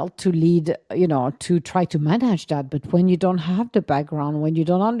as well to lead, to try to manage that. But when you don't have the background, when you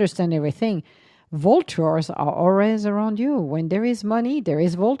don't understand everything, vultures are always around you. When there is money, there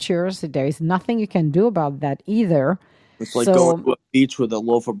is vultures. There is nothing you can do about that either. It's like going So, to a beach with a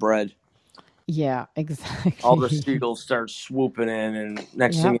loaf of bread. yeah, All the exactly. seagulls start swooping in, and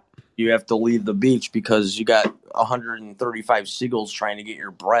next thing Yep, you have to leave the beach because you got 135 seagulls trying to get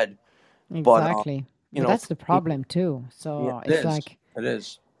your bread. But exactly. But for that's the me, problem too. yeah, So it it's is. like It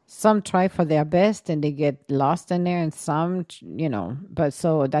is. some try for their best and they get lost in there, and some, but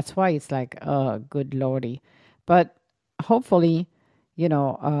so that's why it's like, good lordy. But hopefully,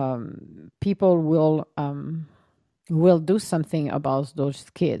 people will do something about those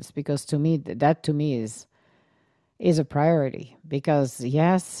kids, because to me, that to me is a priority, because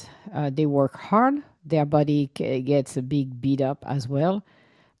yes, they work hard, their body gets a big beat up as well,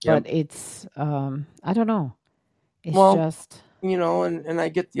 Yep. but it's I don't know, it's Well, just and I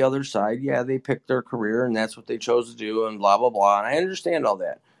get the other side. Yeah, they picked their career and that's what they chose to do and blah, blah, blah. And I understand all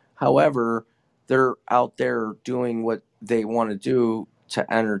that. However, they're out there doing what they want to do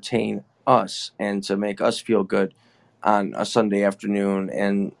to entertain us and to make us feel good on a Sunday afternoon.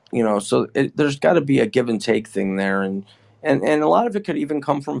 And, so there's got to be a give and take thing there. And a lot of it could even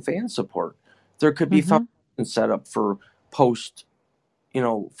come from fan support. There could be hmm foundations set up for post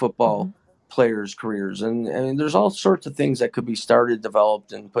football hmm players' careers. And there's all sorts of things that could be started,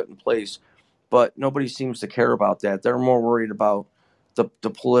 developed, and put in place. But nobody seems to care about that. They're more worried about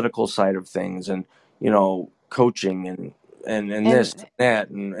the political side of things and, coaching and this and and that.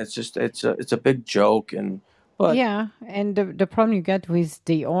 And it's a big joke. But yeah, and the problem you get with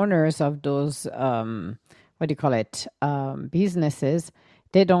the owners of those what do you call it, businesses,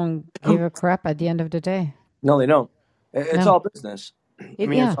 they don't give a crap at the end of the day. no, they don't. It's No, all business. I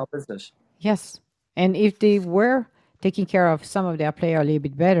mean, it's yeah, all business. yes, and if they were taking care of some of their player a little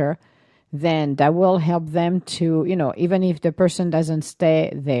bit better, then that will help them to, even if the person doesn't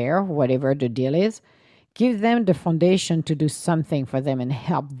stay there, whatever the deal is, give them the foundation to do something for them and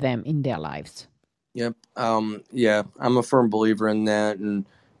help them in their lives. Yep. Yeah, I'm a firm believer in that, and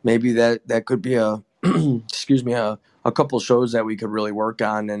maybe that could be a excuse me a couple shows that we could really work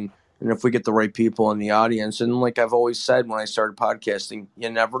on, and if we get the right people in the audience, and like I've always said when I started podcasting, you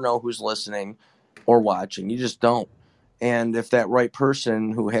never know who's listening or watching. You just don't. And if that right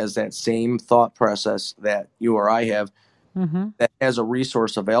person who has that same thought process that you or I have, Mm-hmm. that has a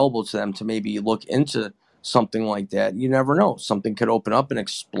resource available to them to maybe look into something like that, you never know. Something could open up and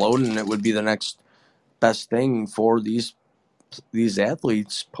explode, and it would be the next best thing for these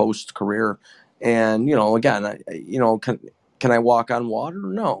athletes post career. And again, can I walk on water?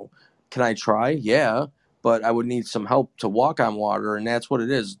 No. Can I try? Yeah, but I would need some help to walk on water, and that's what it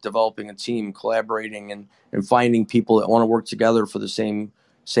is: developing a team, collaborating, and finding people that want to work together for the same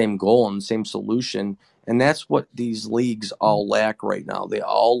goal and same solution. And that's what these leagues all lack right now. They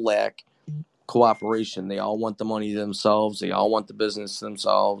all lack cooperation. They all want the money themselves. They all want the business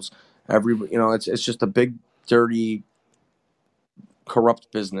themselves. It's just a big dirty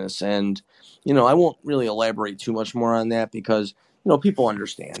corrupt business. And I won't really elaborate too much more on that because people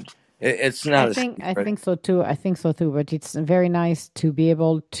understand. It's I not a think I secret. think so too. I think so too. But it's very nice to be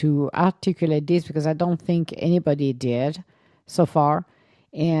able to articulate this because I don't think anybody did so far.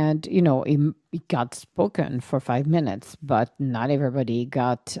 And it got spoken for 5 minutes, but not everybody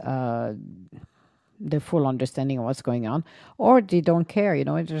got the full understanding of what's going on, or they don't care.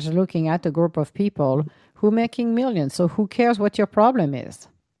 They're just looking at a group of people who are making millions. So who cares what your problem is?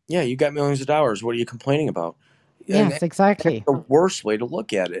 Yeah, you got millions of dollars. What are you complaining about? And Yes, exactly. the worst way to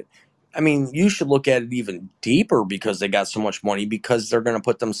look at it. I mean, you should look at it even deeper because they got so much money because they're going to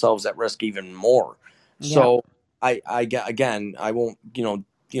put themselves at risk even more. Yeah. So I get again. I won't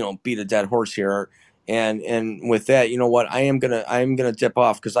beat a dead horse here. And with that, you know what? I am gonna dip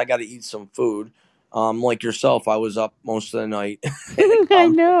off because I got to eat some food. Like yourself, I was up most of the night. I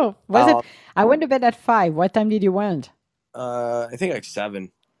um, know. Was it? uh, I went to bed at 5. What time did you went? I think like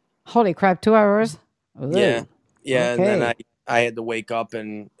 7. Holy crap, 2 hours? Yeah, Ooh, yeah, and then I okay. I had to wake up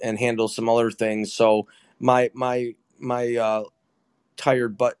and handle some other things. So my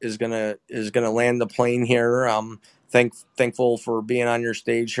tired butt is gonna land the plane here. Thankful for being on your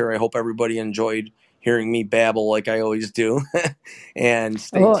stage here. I hope everybody enjoyed hearing me babble like I always do. And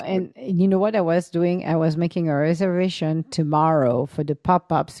stay Oh, tuned. and you know what I was doing? I was making a reservation tomorrow for the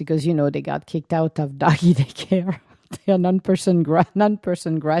pop-ups because they got kicked out of doggy daycare. They're non-person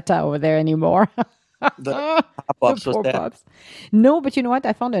grata over there anymore. The The pop-ups was poor that. pups. No, but you know what?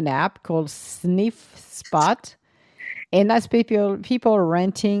 I found an app called Sniff Spot, and that's people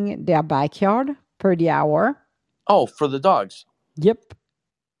renting their backyard per the hour. Oh, for the dogs. Yep.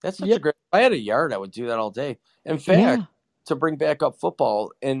 That's such a Yep. great. If I had a yard, I would do that all day. In fact, Yeah. to bring back up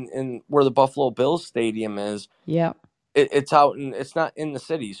football in where the Buffalo Bills stadium is, Yeah. it's not in the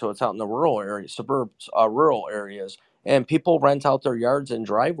city, so it's out in the rural area, suburbs, rural areas, and people rent out their yards and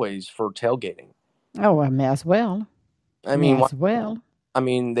driveways for tailgating. Oh, I may as well. I May mean, as well.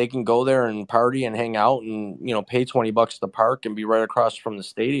 they can go there and party and hang out and pay $20 at the park and be right across from the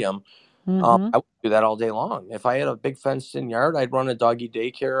stadium. Mm-hmm. I would do that all day long. If I had a big fenced-in yard, I'd run a doggy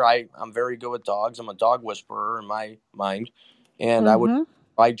daycare. I'm very good with dogs. I'm a dog whisperer in my mind, and I would Mm-hmm.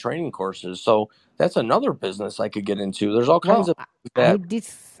 provide training courses. So that's another business I could get into. There's all kinds Well, of things that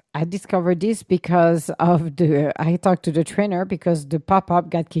I discovered this because of I talked to the trainer because the pop-up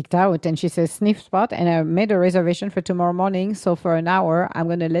got kicked out and she says sniff spot and I made a reservation for tomorrow morning. So for an hour, I'm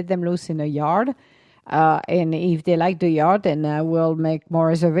going to let them loose in a yard. And if they like the yard, then I will make more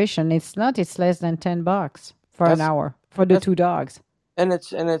reservation. It's less than $10 for an that's hour for the that's two dogs. and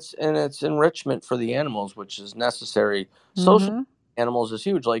it's enrichment for the animals, which is necessary. Social Mm-hmm. animals is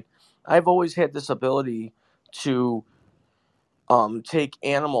huge. Like I've always had this ability to take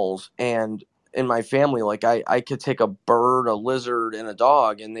animals and in my family, like I could take a bird, a lizard, and a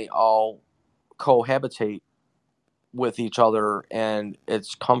dog, and they all cohabitate with each other, and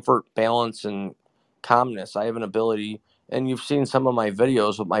it's comfort, balance, and calmness. I have an ability, and you've seen some of my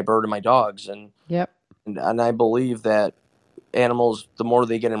videos with my bird and my dogs, and Yep. and I believe that animals, the more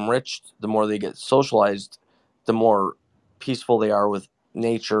they get enriched, the more they get socialized, the more peaceful they are with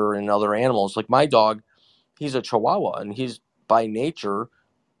nature and other animals. Like my dog, he's a Chihuahua, and he's by nature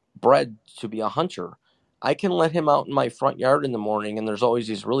bred to be a hunter. I can let him out in my front yard in the morning, and there's always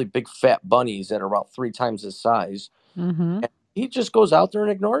these really big fat bunnies that are about 3 times his size. Mm-hmm. And he just goes out there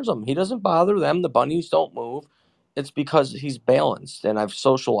and ignores them. He doesn't bother them. The bunnies don't move. It's because he's balanced, and I've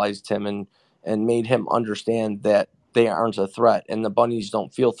socialized him and made him understand that they aren't a threat, and the bunnies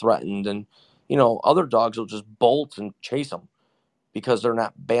don't feel threatened. And other dogs will just bolt and chase them because they're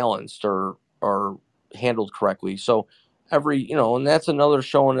not balanced or handled correctly. So and that's another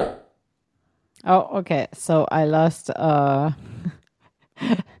showing. Oh, okay. So I lost I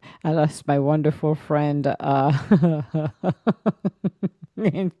lost my wonderful friend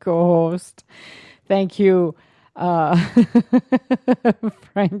and co-host. Thank you, uh,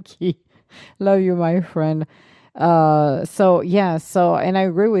 Frankie. Love you, my friend. So yeah, so and I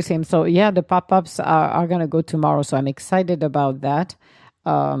agree with him. So yeah, the pop-ups are gonna go tomorrow. So I'm excited about that.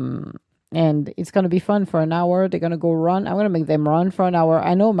 And it's gonna be fun for an hour. They're gonna go run. I'm gonna make them run for an hour.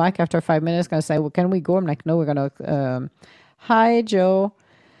 I know Mike after 5 minutes gonna say, "Well, can we go?" I'm like, "No, we're gonna." Hi, Joe.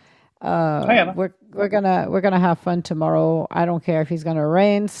 Hi, Emma. We're gonna have fun tomorrow. I don't care if it's gonna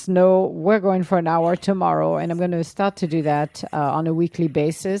rain, snow. We're going for an hour tomorrow, and I'm gonna start to do that on a weekly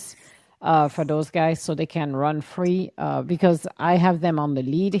basis for those guys, so they can run free. Because I have them on the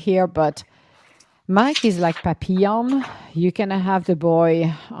lead here, but Mike is like Papillon. You can have the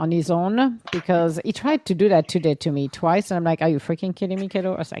boy on his own because he tried to do that today to me twice, and I'm like, "Are you freaking kidding me,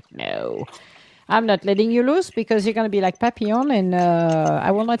 kiddo?" I was like, "No." I'm not letting you loose because you're going to be like Papillon and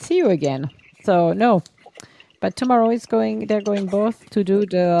I will not see you again. So, no. But tomorrow they're going both to do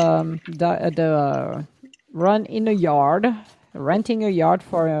the run in a yard, renting a yard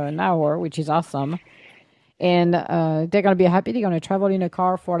for an hour, which is awesome. And they're going to be happy. They're going to travel in a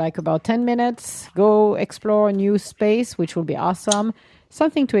car for like about 10 minutes, go explore a new space, which will be awesome.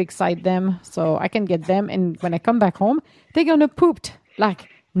 Something to excite them so I can get them. And when I come back home, they're going to poop. Like,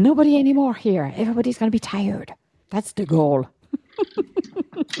 nobody anymore here. Everybody's going to be tired. That's the goal.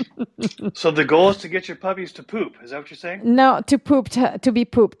 So the goal is to get your puppies to poop. Is that what you're saying? No, to be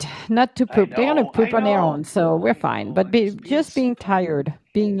pooped, not to poop. They're going to poop I on their know. own, so we're fine. But just being tired,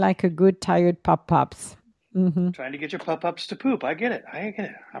 being like a good tired pups. Trying to get your pup-ups to poop. I get it.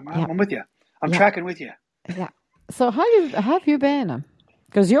 I'm Yeah, with you. I'm yeah, tracking with you. yeah. So how have you been?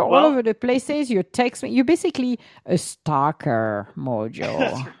 Because you're all over Well, the places. You text me. You're basically a stalker, that's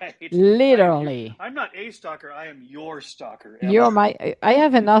Mojo. right. Literally. I'm not a stalker. I am your stalker, Emma. You're my. I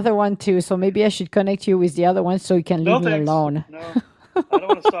have another one too, so maybe I should connect you with the other one so you can leave No me thanks. alone. No, I don't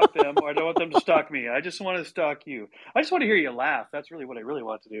want to stalk them, or I don't want them to stalk me. I just want to stalk you. I just want to hear you laugh. That's really what I really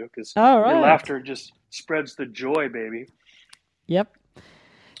want to do, because All your right. laughter just spreads the joy, baby. Yep.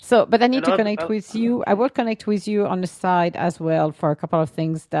 So, but I need And to connect with you. I will connect with you on the side as well for a couple of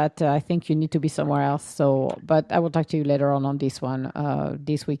things that I think you need to be somewhere else. So, but I will talk to you later on this one,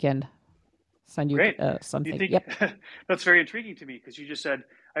 this weekend. Send you Great. You something. think Yep. that's very intriguing to me, because you just said,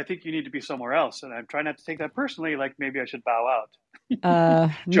 I think you need to be somewhere else. And I'm trying not to take that personally, like maybe I should bow out.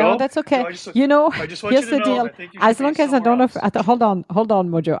 No, Joe, that's okay. I just, You know, I just want you here's to the know, deal. I think you should As be long as I somewhere don't offer, else. hold on,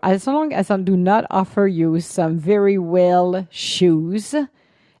 Mojo. As long as I do not offer you some very well shoes,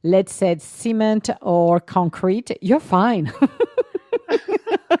 let's say cement or concrete, you're fine.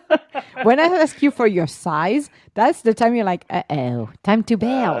 When I ask you for your size, that's the time you're like, uh-oh, time to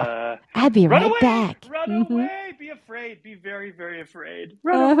bail. Uh, I'll be Run right away! back. Run away! Be afraid. Be very, very afraid.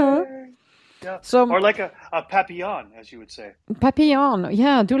 Run Uh-huh. away. Yeah. So Or like a papillon, as you would say. papillon,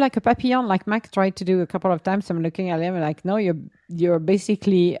 yeah, do like a papillon, like Mac tried to do a couple of times. I'm looking at him like, no, you're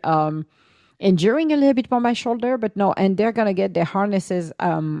basically enduring a little bit more my shoulder, but no, and they're gonna get their harnesses.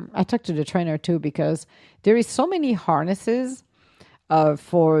 I talked to the trainer too because there is so many harnesses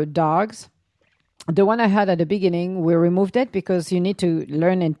for dogs. The one I had at the beginning, we removed it because you need to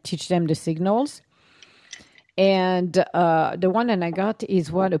learn and teach them the signals. And the one that I got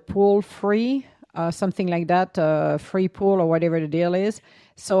is a pool free, something like that, free pool or whatever the deal is.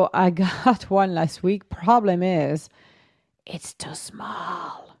 So I got one last week. Problem is, it's too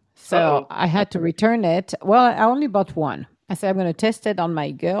small. So Uh-oh. I had to return it. Well, I only bought one. I said, I'm going to test it on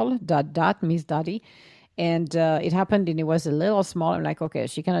my girl, Miss Dottie. And it happened and it was a little small. I'm like, okay,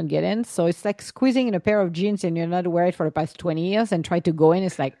 she cannot get in. So it's like squeezing in a pair of jeans and you're not wear it for the past 20 years and try to go in.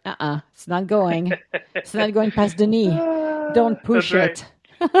 It's like, it's not going. It's not going past the knee. Don't push That's right.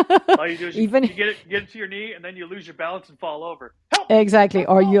 it. All you do is Even you get it to your knee, and then you lose your balance and fall over. Help me! exactly. I'm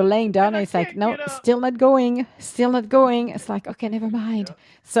Or you're falling, laying down and and I it's like, can't no, get up. still not going. Still not going. It's like, okay, never mind. Yep.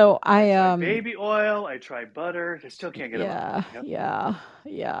 So I tried baby oil. I tried butter. I still can't get them up. yeah, Yep.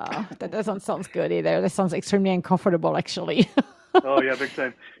 yeah. That doesn't sound good either. That sounds extremely uncomfortable, actually. Oh yeah, big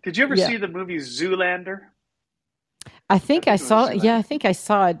time. Did you ever Yeah. see the movie Zoolander? I I think I think it was saw, yeah, I Zoolander. think I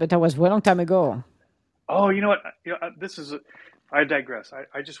saw it, but that was a long time ago. Oh, you know what? This is. I digress.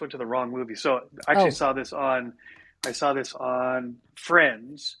 I just went to the wrong movie. So I actually Oh, saw this on. I saw this on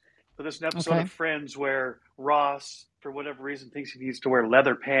Friends. So there's an episode okay. of Friends where Ross, for whatever reason, thinks he needs to wear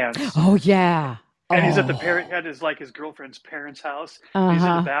leather pants, Oh, yeah. and he's Oh, at his girlfriend's parents' house, and he's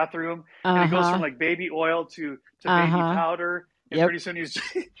in the uh-huh, bathroom, and he goes from uh-huh, like baby oil to baby uh-huh. powder, and Yep, pretty soon he's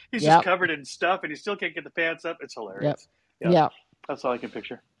just yep, covered in stuff, and he still can't get the pants up. It's yep, hilarious. Yeah, yep, that's all I can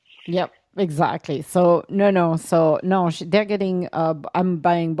picture. yep, exactly. So, no. So, no, they're getting, I'm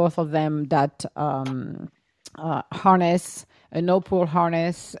buying both of them that harness, a no pull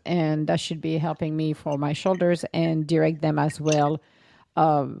harness, and that should be helping me for my shoulders and direct them as well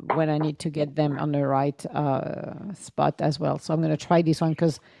when I need to get them on the right spot as well. So I'm going to try this one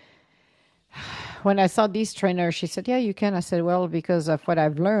because when I saw this trainer, she said, "Yeah, you can." I said, "Well, because of what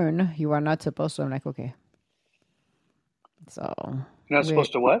I've learned, you are not supposed to." I'm like, "Okay." So You're not we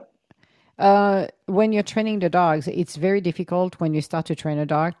supposed to what? when you're training the dogs, it's very difficult when you start to train a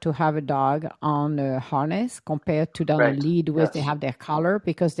dog to have a dog on a harness compared to on a Right. lead with they Yes. have their collar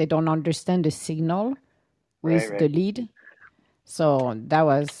because they don't understand the signal Right. with the Right. lead. So that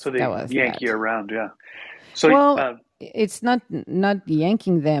was So they yank you that. around. Yeah. So Well, it's not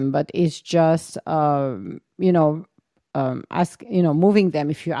yanking them, but it's just ask moving them.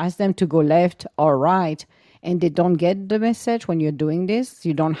 If you ask them to go left or right, and they don't get the message when you're doing this,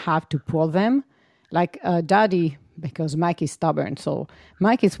 you don't have to pull them. Like Daddy, because Mike is stubborn. So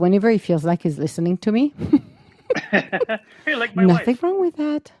Mike is whenever he feels like he's listening to me. hey, like my Nothing wife. wrong with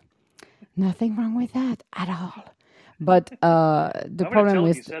that. Nothing wrong with that at all. But the I'm going to problem tell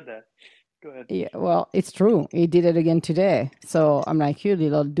him you with said that. Go ahead. yeah, well, it's true. He did it again today. So I'm like, you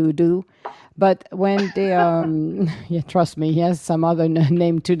little doo doo. But when they, yeah, trust me, he has some other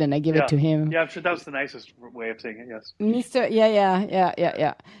name too. Then I give it Yeah. to him. Yeah. I'm sure that was the nicest way of saying it. Yes. Mr.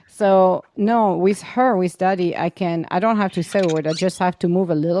 Yeah. So no, with her, with Daddy, I don't have to say a word. I just have to move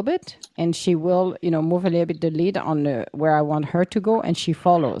a little bit, and she will, move a little bit the lead on where I want her to go, and she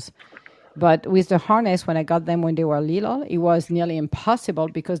follows. But with the harness, when I got them when they were little, it was nearly impossible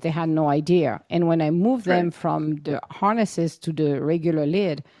because they had no idea. And when I moved Right. them from the harnesses to the regular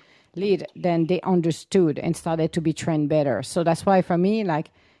lead, then they understood and started to be trained better. So that's why for me,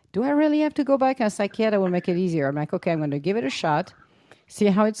 like, do I really have to go back? And it's like, yeah, that will make it easier. I'm like, okay, I'm going to give it a shot, see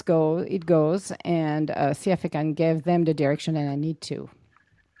how it goes, and see if I can give them the direction that I need to.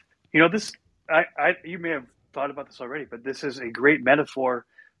 This. You may have thought about this already, but this is a great metaphor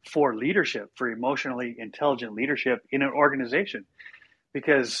for leadership, for emotionally intelligent leadership in an organization.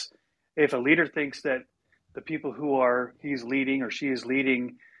 Because if a leader thinks that the people he's leading or she is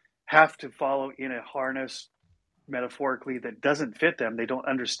leading have to follow in a harness metaphorically that doesn't fit them, they don't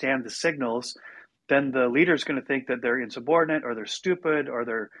understand the signals, then the leader is going to think that they're insubordinate or they're stupid or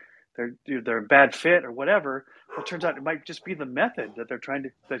they're a bad fit or whatever. Well, it turns out it might just be the method that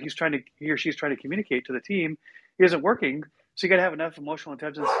he or she's trying to communicate to the team isn't working. So you got to have enough emotional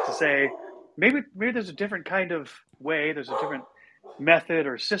intelligence to say maybe there's a different kind of way, there's a different method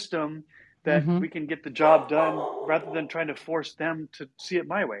or system that Mm-hmm. we can get the job done rather than trying to force them to see it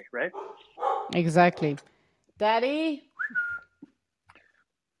my way, right? Exactly. Daddy,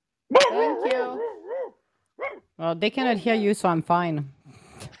 thank you. Well, they cannot hear you, so I'm fine.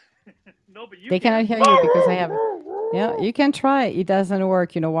 No, but you They cannot can. hear you because I have. Yeah, you can try. It doesn't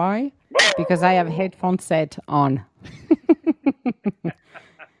work. You know why? Because I have headphone set on.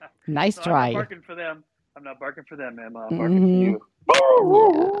 Nice No, I'm not try. barking for them. I'm not barking for them, Emma. I'm barking for Hmm. you.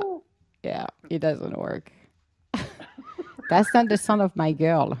 Yeah, it doesn't work. That's not the sound of my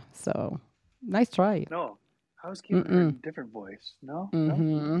girl. So nice try. No, I was keeping her in a different voice. No, no.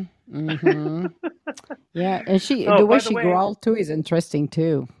 Mm-hmm. Yeah, and Oh, the way by the she way, growled too is interesting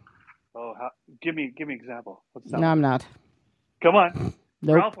too. give me example. What's that No, like? I'm not. Come on,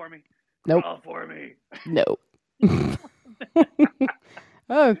 growl Nope. for me. Nope. Growl for me. Nope.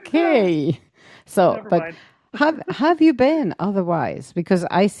 Okay. So, Never but mind. have you been otherwise? Because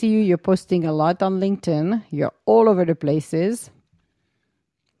I see you're posting a lot on LinkedIn. You're all over the places.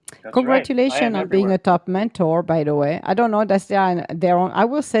 That's right. I Congratulations am on being a everywhere. top mentor, by the way. I don't know, that's their own. I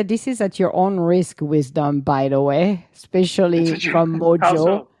will say this is at your own risk, wisdom, by the way, It's especially a joke. from How Mojo.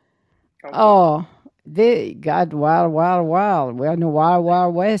 so? How so? Oh, they got wild. We're in the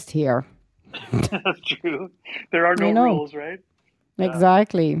wild west here. That's true. There are no I know. rules, right? Yeah.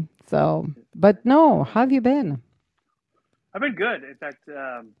 Exactly. So, but no, how have you been? I've been good. In fact,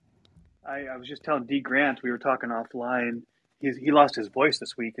 I was just telling D Grant, we were talking offline. He lost his voice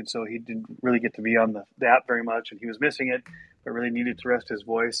this week, and so he didn't really get to be on the app very much, and he was missing it, but really needed to rest his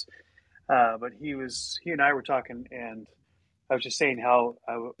voice. But he and I were talking, and I was just saying how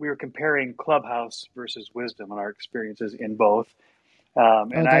we were comparing Clubhouse versus Wisdom and our experiences in both. Oh,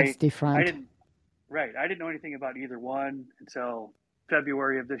 And that's I different. didn't I didn't know anything about either one until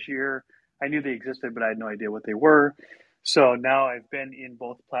February of this year. I knew they existed, but I had no idea what they were. So now I've been in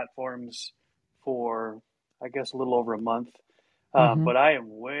both platforms for, I guess, a little over a month. Mm-hmm. But I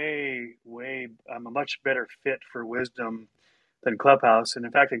am I'm a much better fit for Wisdom than Clubhouse. And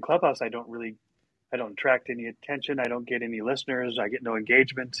in fact, in Clubhouse, I don't attract any attention. I don't get any listeners. I get no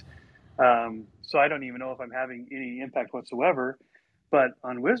engagement. So I don't even know if I'm having any impact whatsoever. But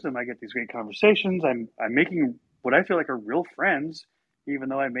on Wisdom, I get these great conversations. I'm making what I feel like are real friends, even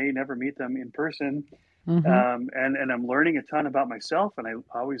though I may never meet them in person. Mm-hmm. And I'm learning a ton about myself, and I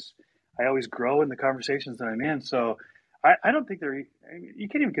always grow in the conversations that I'm in. So I don't think you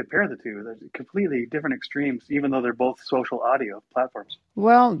can't even compare the two. They're completely different extremes, even though they're both social audio platforms.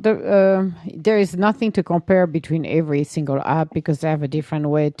 Well, there is nothing to compare between every single app because they have a different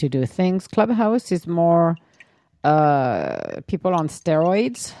way to do things. Clubhouse is more people on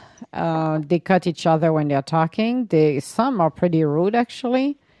steroids. They cut each other when they're talking. Some are pretty rude,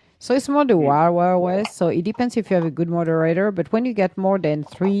 actually. So it's more the Wild Wild West. So it depends if you have a good moderator. But when you get more than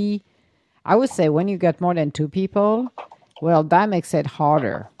three, I would say when you get more than two people, well, that makes it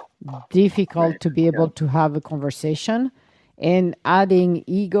harder, difficult Right. to be able Yeah. to have a conversation. And adding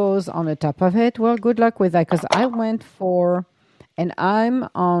egos on the top of it, well, good luck with that. Because I went for, and I'm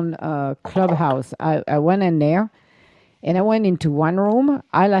on Clubhouse. I went in there and I went into one room.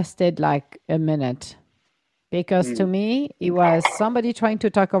 I lasted like a minute because to Mm. me, it was somebody trying to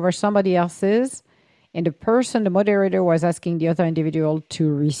talk over somebody else's. And the moderator, was asking the other individual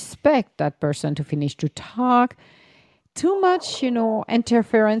to respect that person to finish to talk. Too much,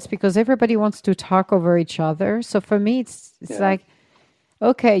 interference because everybody wants to talk over each other. So for me, it's Yeah. like,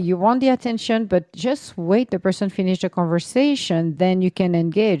 okay, you want the attention, but just wait the person finish the conversation, then you can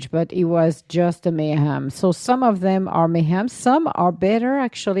engage. But it was just a mayhem. So some of them are mayhem. Some are better.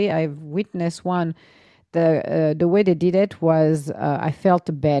 Actually, I've witnessed one. The way they did it was I felt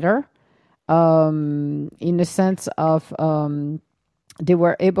better in the sense of they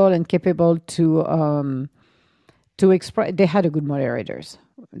were able and capable to express. They had a good moderators.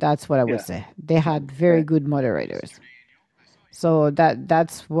 That's what I would Yeah. say. They had very Right. good moderators. So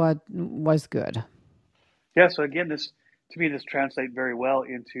that's what was good. Yeah. So again, to me, this translates very well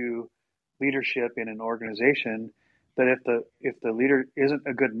into leadership in an organization. That if the leader isn't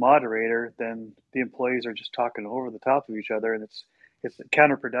a good moderator, then the employees are just talking over the top of each other, and it's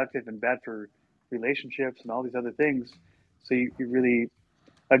counterproductive and bad for relationships and all these other things. So you really,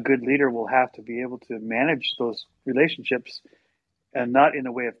 a good leader will have to be able to manage those relationships, and not in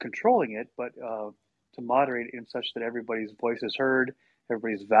a way of controlling it, but to moderate it in such that everybody's voice is heard,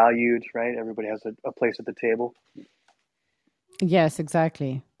 everybody's valued, right? Everybody has a place at the table. Yes,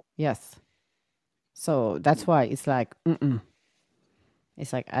 exactly. Yes. So that's why it's like,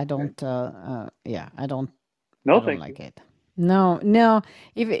 it's like I Right. don't. Yeah, I No, don't thank you. like it. No, no.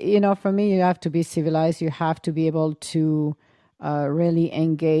 If for me, you have to be civilized. You have to be able to really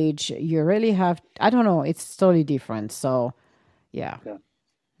engage. You really have. I don't know. It's totally different. So yeah. Yeah.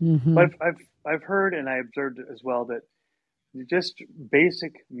 Mm-hmm. But I've heard and I observed as well that just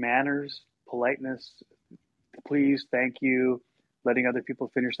basic manners, politeness, please, thank you, letting other people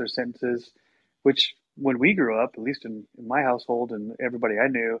finish their sentences, which when we grew up, at least in my household and everybody I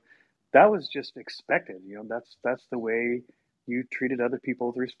knew, that was just expected. That's the way you treated other people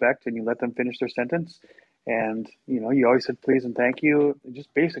with respect, and you let them finish their sentence. And you always said please and thank you,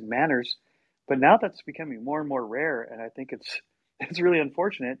 just basic manners. But now that's becoming more and more rare, and I think it's really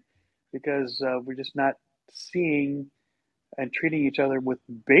unfortunate because we're just not seeing and treating each other with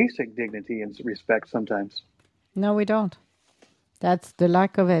basic dignity and respect sometimes. No, we don't. That's the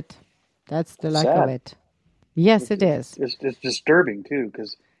lack of it. That's the It's lack of sad. it. Yes, It's it it's is. it's, it's disturbing too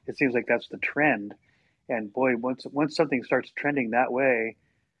because it seems like that's the trend. And boy, once something starts trending that way,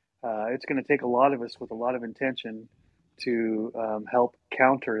 it's going to take a lot of us with a lot of intention to help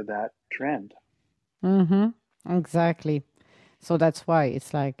counter that trend. Mm-hmm. Exactly. So that's why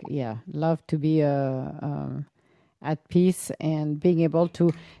it's like, yeah, love to be at peace and being able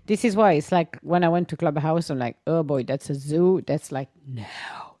to. This is why it's like when I went to Clubhouse, I'm like, oh boy, that's a zoo. That's like, no,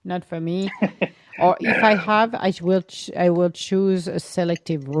 not for me. Or if I have, I will choose a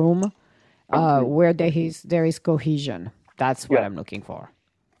selective room Mhm. where there is cohesion. That's what Yeah, I'm looking for.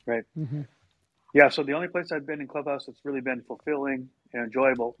 right. Yeah, so the only place I've been in Clubhouse that's really been fulfilling and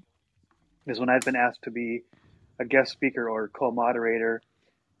enjoyable is when I've been asked to be a guest speaker or co-moderator,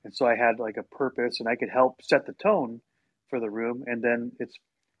 and so I had like a purpose, and I could help set the tone for the room, and then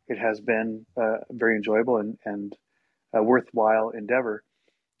it has been very enjoyable and a worthwhile endeavor.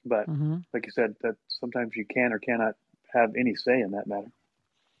 But like you said, that sometimes you can or cannot have any say in that matter.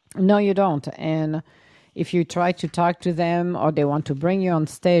 No, you don't. And if you try to talk to them or they want to bring you on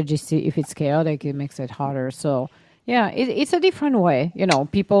stage, you see if it's chaotic, it makes it harder. So yeah, it's a different way.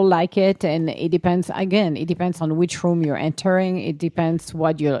 People like it, and it depends. Again, it depends on which room you're entering. It depends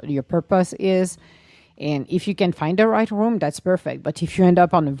what your purpose is. And if you can find the right room, that's perfect. But if you end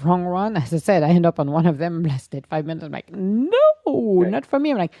up on the wrong one, as I said, I end up on one of them, lasted 5 minutes. I'm like, no, Right. not for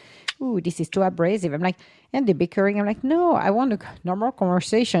me. I'm like, ooh, this is too abrasive. I'm like, and the bickering. I'm like, no, I want a normal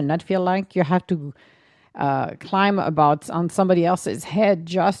conversation, not feel like you have to climb about on somebody else's head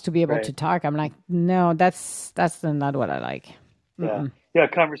just to be able to Right. talk. I'm like, no, that's not what I like. Yeah. Yeah.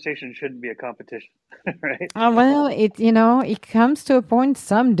 Conversation shouldn't be a competition, right? Well, it comes to a point.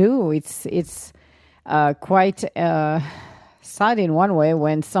 Some do. It's quite sad in one way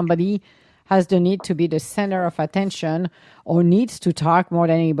when somebody has the need to be the center of attention or needs to talk more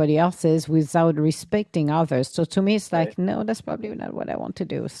than anybody else is without respecting others. So to me, it's like, Right. no, that's probably not what I want to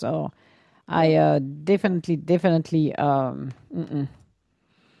do. So I definitely,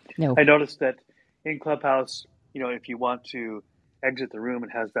 no. I noticed that in Clubhouse, if you want to exit the room, it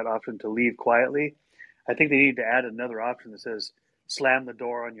has that option to leave quietly. I think they need to add another option that says slam the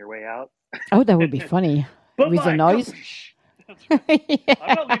door on your way out. Oh, that would be funny But with the my noise. That's right.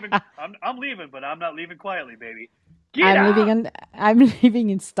 I'm not Yeah. leaving. I'm leaving, but I'm not leaving quietly, baby. Get out. I'm living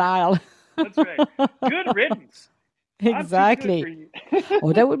in style. That's right. Good riddance. I'm too good for Exactly. you.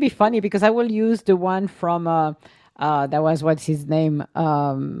 Oh, that would be funny because I will use the one from that was what's his name?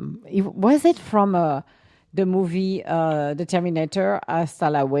 Was it from the movie The Terminator, Hasta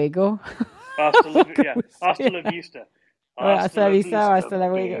Luego? Yeah. Hasta la vista. Hasta Hasta la la vista, vista, hasta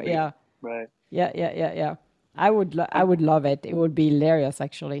luego. baby. Yeah, Right. yeah. I would love it. It would be hilarious,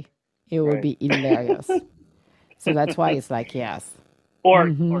 actually. It would Right. be hilarious. So that's why it's like, yes. Or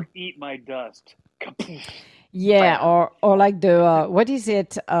eat my dust. Yeah, Bam. or like the what is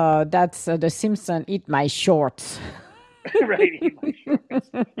it? That's the Simpson eat my shorts. Right. Eat my shorts.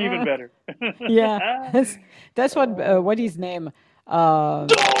 Even better. Yeah, that's what his name?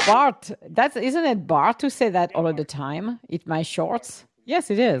 Bart. That's isn't it Bart who say that all of the time? Eat my shorts. Yes,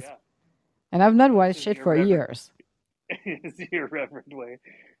 it is. Yeah. And I've not watched It's it for irreverent. years. It's the irreverent way.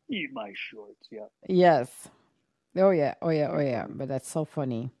 Eat my shorts. Yeah. Yes. Oh yeah. But that's so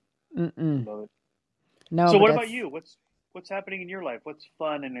funny. Love it. No, So but what about that's you? What's happening in your life? What's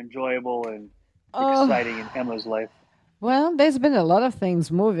fun and enjoyable and oh exciting in Emma's life? well, there's been a lot of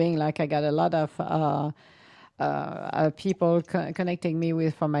things moving. Like I got a lot of people connecting me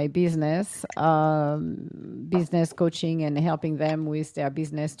with for my business, business coaching and helping them with their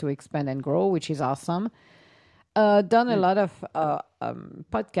business to expand and grow, which is awesome. Done a lot of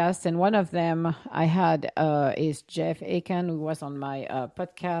podcasts, and one of them I had is Jeff Aiken, who was on my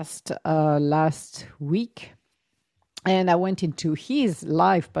podcast last week. And I went into his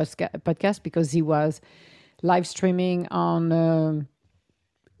live podcast because he was live streaming on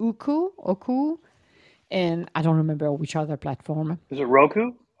Oku, and I don't remember which other platform. Is it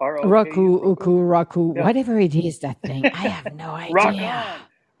Roku? R-O-K-U? Roku, Yeah. whatever it is, that thing. I have no Rock idea. on!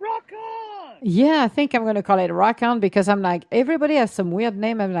 Rock on! Yeah, I think I'm going to call it Rock On because I'm like, everybody has some weird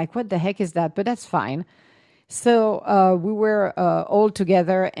name. I'm like, what the heck is that? But that's fine. So we were all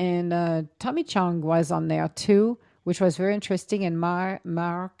together, and Tommy Chong was on there too, which was very interesting. And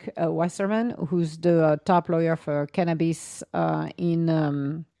Mark Wasserman, who's the top lawyer for cannabis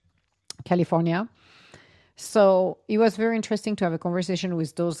in California. So it was very interesting to have a conversation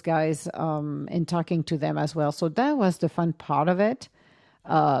with those guys and talking to them as well. So that was the fun part of it.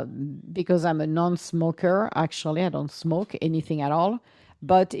 Because I'm a non-smoker. Actually, I don't smoke anything at all.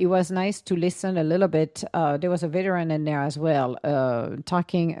 But it was nice to listen a little bit. There was a veteran in there as well,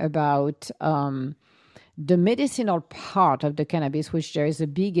 talking about the medicinal part of the cannabis, which there is a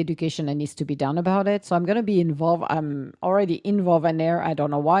big education that needs to be done about it. So I'm going to be involved. I'm already involved in there. I don't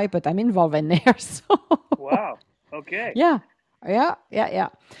know why, but I'm involved in there. So Wow. Okay. yeah.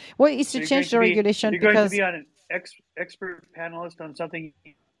 Well, it's So to change the regulation you're going to because be on an expert panelist on something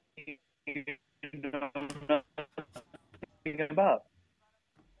you don't know nothing about.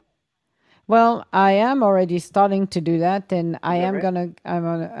 well, I am already starting to do that, and I that am right?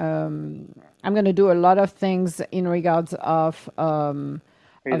 I'm gonna do a lot of things in regards of Are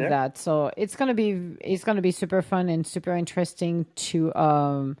you there? that. So it's gonna be super fun and super interesting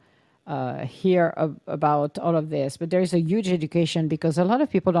to hear about all of this. But there is a huge education because a lot of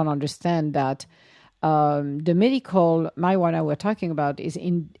people don't understand that the medical marijuana we're talking about is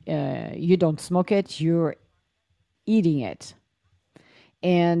you don't smoke it, you're eating it.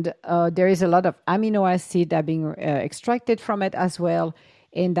 And there is a lot of amino acid that are being extracted from it as well,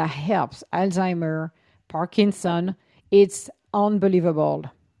 and that helps Alzheimer, Parkinson. It's unbelievable.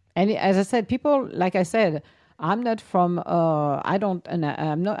 And as I said, people, like I said, I'm not from I don't and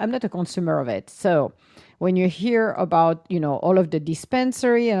I'm not a consumer of it. So when you hear about all of the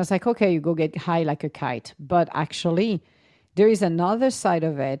dispensary, and it's like, okay, you go get high like a kite, but actually there is another side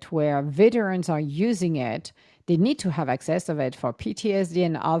of it where veterans are using it. They need to have access of it for PTSD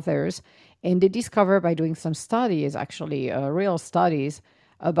and others. And they discover by doing some studies, actually real studies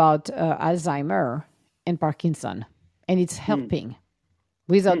about Alzheimer and Parkinson. And it's helping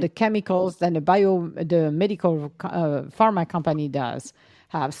without the chemicals that the medical pharma company does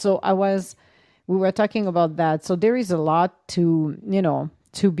have. So we were talking about that. So there is a lot to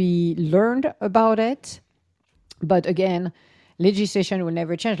be learned about it. But again, legislation will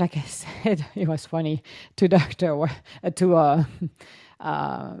never change. Like I said, it was funny to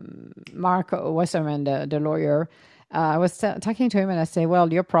Mark Wasserman, the lawyer. I was talking to him and I say,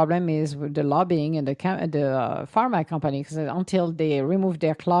 well, your problem is with the lobbying and the pharma company, because until they remove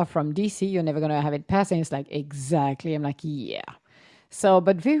their claw from DC, you're never going to have it pass. And it's like, exactly. I'm like, yeah. So,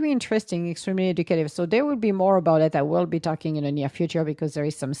 but very interesting, extremely educative. So there will be more about it. I will be talking in the near future because there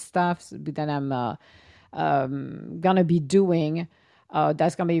is some stuff that I'm going to be doing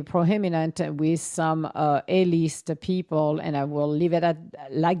that's going to be prominent with some A-list people, and I will leave it at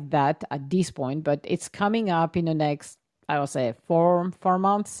like that at this point. But it's coming up in the next, I will say, 4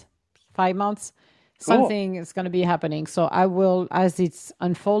 months, 5 months. Cool. Something is going to be happening. So I will, as it's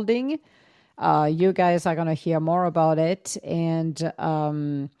unfolding, you guys are going to hear more about it. And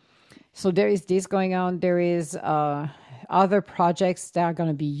so there is this going on. There is other projects that are going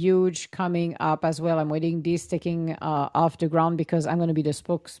to be huge coming up as well. I'm waiting this taking off the ground because I'm going to be the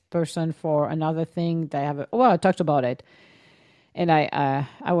spokesperson for another thing that I talked about it. And I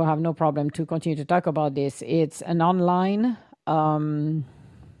will have no problem to continue to talk about this. It's an online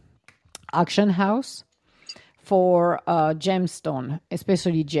auction house for gemstone,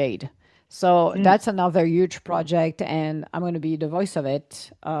 especially jade. So that's another huge project, and I'm going to be the voice of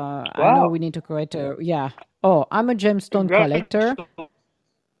it. Wow. I know we need to create Oh, I'm a gemstone collector.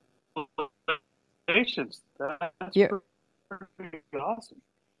 Congratulations. That's pretty awesome.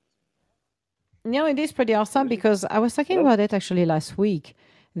 It is pretty awesome because I was talking about it actually last week,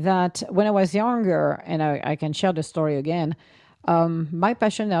 that when I was younger, and I can share the story again, my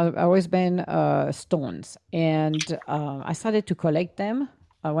passion has always been stones. And I started to collect them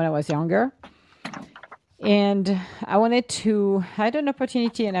when I was younger. And I had an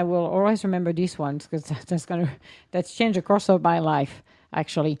opportunity, and I will always remember these ones because that's changed the course of my life,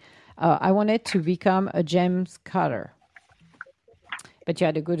 actually. I wanted to become a gems cutter. But you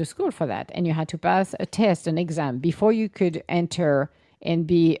had to go to school for that, and you had to pass a test, an exam, before you could enter and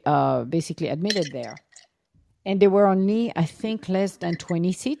be basically admitted there. And there were only, I think, less than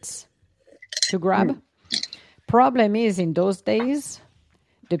 20 seats to grab. Problem is, in those days,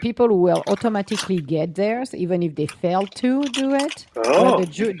 the people who will automatically get theirs, even if they failed to do it, were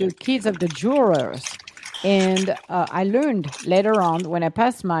the kids of the jurors. And I learned later on, when I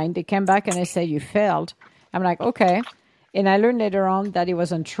passed mine, they came back and they said, you failed. I'm like, okay. And I learned later on that it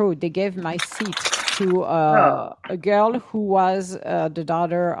wasn't true. They gave my seat to a girl who was the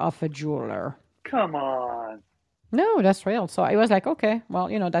daughter of a jeweler. Come on. No, that's real. So I was like, okay, well,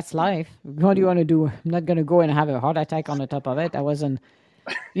 that's life. What do you want to do? I'm not going to go and have a heart attack on the top of it. I wasn't,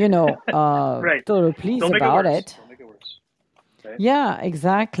 right. totally pleased about it. Don't make it worse. Right? Yeah,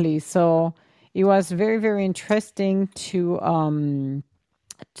 exactly. So it was very, very interesting to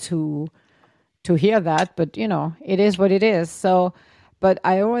hear that, but it is what it is. So, but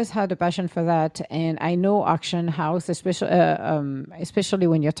I always had a passion for that, and I know auction house, especially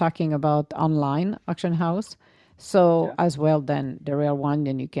when you're talking about online auction house. So as well, then the real one,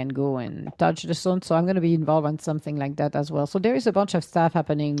 then you can go and touch the stone. So I'm going to be involved in something like that as well. So there is a bunch of stuff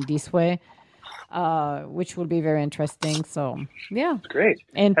happening this way, which will be very interesting. So yeah, great.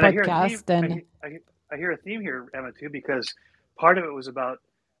 And podcast I hear a theme here, Emma, too, because part of it was about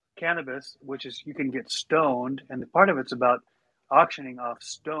cannabis, which is you can get stoned, and the part of it's about auctioning off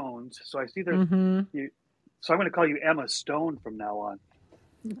stones. So I see there's so I'm going to call you Emma Stone from now on.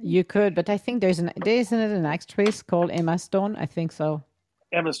 You could, but I think there isn't an actress called Emma Stone. I think so.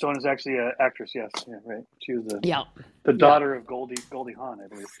 Emma Stone is actually an actress. Yes, yeah, right. She was the daughter of Goldie Hawn, I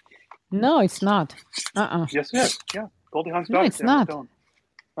believe. No, it's not. Yes, it is. Yeah, Goldie Hawn's daughter. No, it's not. Stone.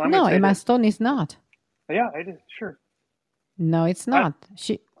 No, Emma Stone is not. Yeah, I did. Sure. No, it's not.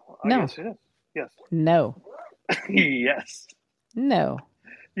 No. Yes, it is. Yes. No. Yes. No.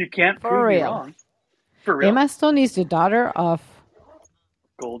 You can't prove me wrong. For real. Emma Stone is the daughter of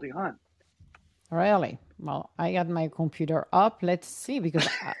Goldie Hawn. Really? Well, I got my computer up. Let's see, because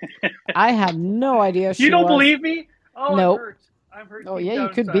I had no idea You don't believe me? Oh, no. I'm hurt. Oh, yeah, you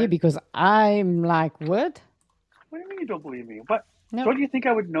could be, because I'm like, what? What do you mean you don't believe me? What? No. Don't you think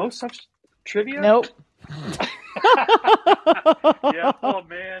I would know such trivia? Nope. Yeah. Oh,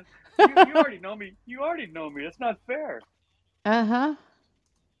 man. You already know me. You already know me. It's not fair. Uh-huh.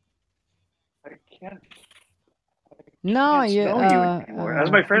 I can't. No, you anymore. As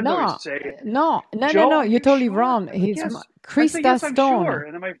my friends always say. No. You're totally wrong. He's yes. Krista yes, Stone. I'm sure.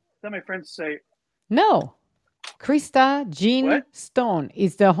 And then my friends say, no. Krista Jean What? Stone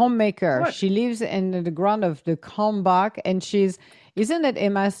is the homemaker. What? She lives in the ground of the Calmbach, and isn't it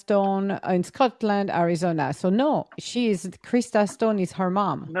Emma Stone in Scotland, Arizona? So no, Krista Stone is her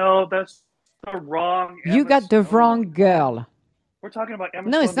mom. No, that's the wrong You Emma got the Stone. wrong girl. We're talking about Emma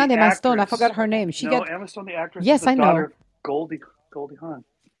No, Stone, it's not the Emma Stone. I actress. forgot her name. Emma Stone, the actress, Yes, is the I know. daughter of Goldie Hawn.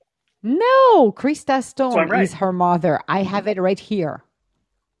 No, Krista Stone I'm right. is her mother. I have it right here.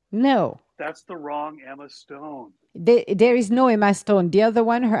 No. That's the wrong Emma Stone. There is no Emma Stone. The other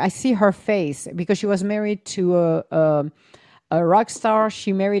one, I see her face because she was married to a rock star.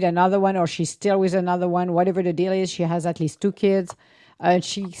 She married another one, or she's still with another one. Whatever the deal is, she has at least 2 kids.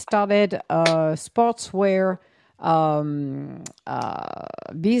 She started a sportswear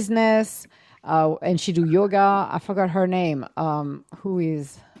business, and she do yoga. I forgot her name. Who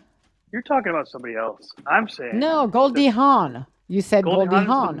is? You're talking about somebody else. I'm saying No, Goldie Hawn. You said Goldie Hawn is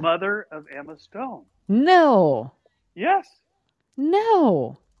Hawn. the mother of Emma Stone. No. Yes.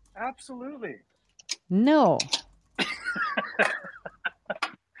 No. Absolutely. No.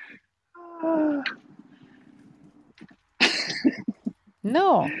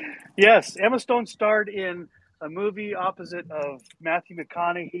 No. Yes, Emma Stone starred in a movie opposite of Matthew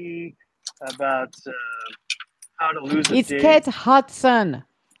McConaughey about how to lose a It's date. Kate Hudson.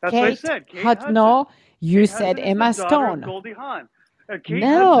 That's what I said. Kate Hudson. No, you Kate said Hudson is Emma the daughter of Stone. Goldie Hawn. Kate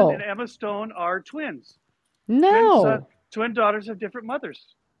No. Hudson and Emma Stone are twins. No. Twin daughters of different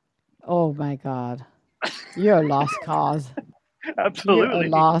mothers. Oh my God. You're a lost cause. Absolutely. You're a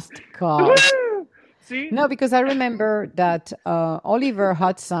lost cause. See? No, because I remember that Oliver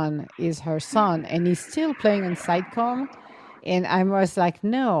Hudson is her son, and he's still playing in sitcom. And I was like,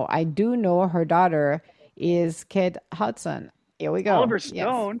 no, I do know her daughter is Kate Hudson. Here we go. Oliver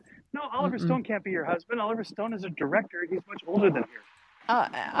Stone? Yes. No, Oliver Stone can't be your husband. Oliver Stone is a director. He's much older than you.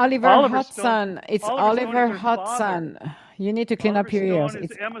 Oliver Hudson. It's Oliver Hudson. You need to clean up your ears.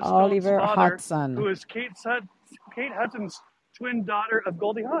 It's Oliver Hudson. Who is Kate Hudson's twin daughter of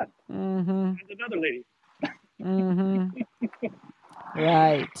Goldie Hawn. Mm-hmm. And another lady. Mm-hmm.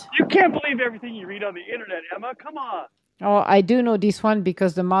 Right. You can't believe everything you read on the internet, Emma. Come on. Oh, I do know this one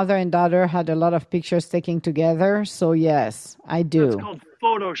because the mother and daughter had a lot of pictures taken together. So yes, I do. That's called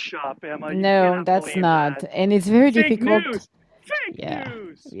Photoshop, Emma. No, that's not. That. And it's very fake difficult. News. Fake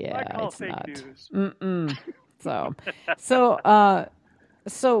news. Yeah, I call it's fake not. News. Mm-mm.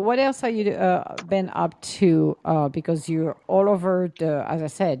 So what else have you been up to? Because you're all over as I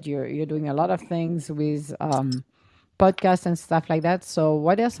said, you're doing a lot of things with podcasts and stuff like that. So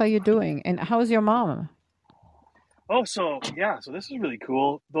what else are you doing? And how's your mom? Oh, so this is really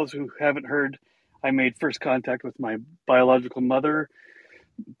cool. Those who haven't heard, I made first contact with my biological mother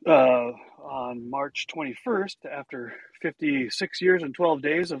on March 21st after 56 years and 12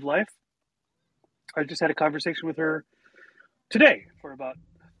 days of life. I just had a conversation with her today for about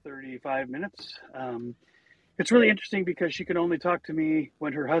 35 minutes. It's really interesting because she can only talk to me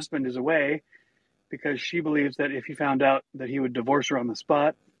when her husband is away, because she believes that if he found out that he would divorce her on the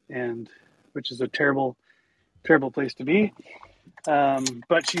spot, and which is a terrible place to be.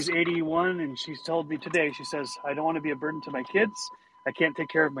 But she's 81 and she's told me today, she says, I don't want to be a burden to my kids. I can't take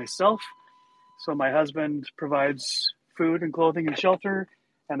care of myself. So my husband provides food and clothing and shelter,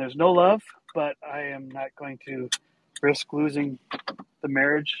 and there's no love, but I am not going to risk losing the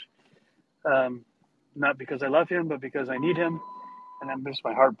marriage. Not because I love him, but because I need him. And then just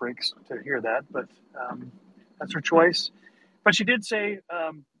my heart breaks to hear that, but that's her choice. But she did say,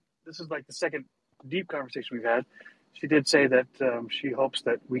 this is like the second deep conversation we've had. She did say that she hopes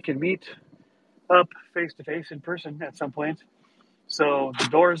that we can meet up face to face in person at some point. So the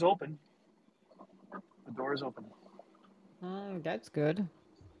door is open. The door is open. That's good.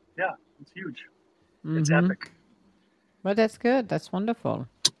 Yeah, it's huge. Mm-hmm. It's epic. Well, that's good. That's wonderful.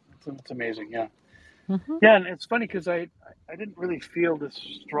 It's amazing. Yeah. Mm-hmm. Yeah, and it's funny because I didn't really feel this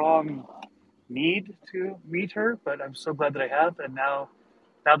strong need to meet her, but I'm so glad that I have. And now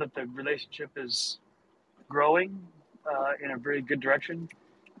that the relationship is growing in a very good direction,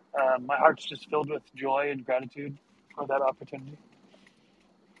 my heart's just filled with joy and gratitude for that opportunity.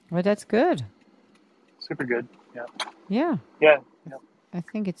 Well, that's good. Super good. Yeah. Yeah. I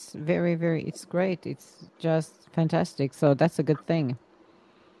think it's very, very, it's great. It's just fantastic. So that's a good thing.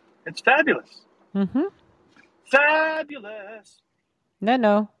 It's fabulous. Mm-hmm. Fabulous.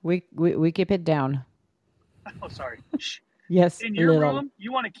 No, we keep it down. Oh, sorry. Shh. Yes, in your room,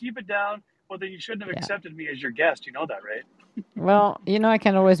 you want to keep it down. Well, then you shouldn't have accepted me as your guest. You know that, right? Well, I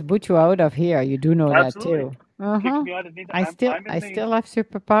can always boot you out of here. You do know Absolutely. That too. Uh-huh. Kick me out at I still have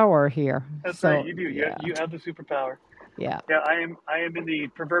superpower here. That's right. You do. Yeah. You have the superpower. Yeah. Yeah. I am in the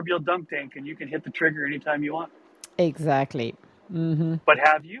proverbial dunk tank, and you can hit the trigger anytime you want. Exactly. But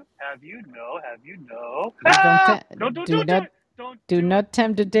have you? Have you? No. Have you? No. Don't Ah! te- Don't do do it. not Don't do do it. not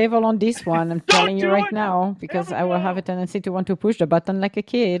tempt the devil on this one. I'm telling Don't you do right it. now Hell because I will have a no. tendency to want to push the button like a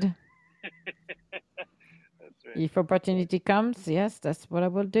kid. That's right. If opportunity comes, yes, that's what I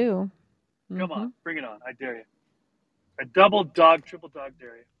will do. Come on, bring it on. I dare you. A double dog, triple dog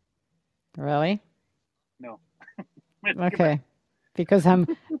dare you. Really? No. Okay. Because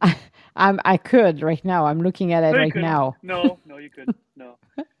I could right now. I'm looking at it No, you right couldn't. now. No, you couldn't. No.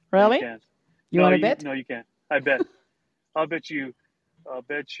 No, you Really? can't. You want to bet? No, you can't. I bet. I'll bet you. What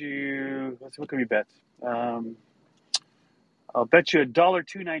can we bet? I'll bet you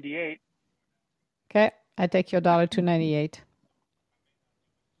 $2.98. Okay. I take your $2.98.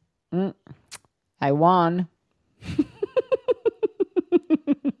 I won.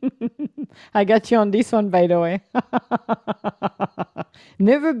 I got you on this one, by the way.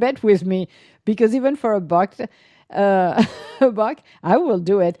 Never bet with me because even for a buck, a buck, I will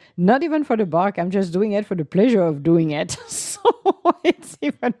do it. Not even for the buck. I'm just doing it for the pleasure of doing it. So it's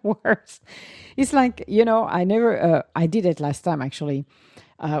even worse. It's like, I did it last time actually.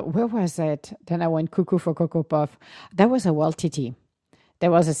 Where was it? Then I went cuckoo for Cocoa Puff. That was a Wild Titty.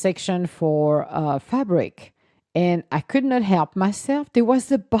 There was a section for fabric. And I could not help myself. There was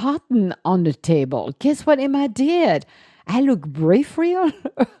a button on the table. Guess what Emma did? I looked briefly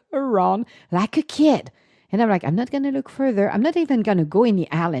around like a kid. And I'm like, I'm not going to look further. I'm not even going to go in the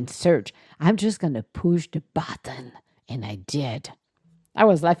aisle and search. I'm just going to push the button. And I did. I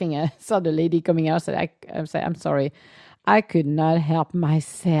was laughing. I saw the lady coming out. I said, I'm sorry. I could not help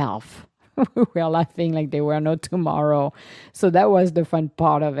myself. We were laughing like there were no tomorrow. So that was the fun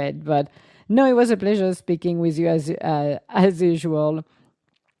part of it. But no, it was a pleasure speaking with you as usual.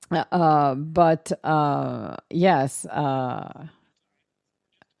 But yes, I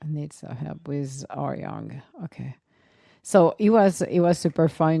need some help with our young. Okay. So it was super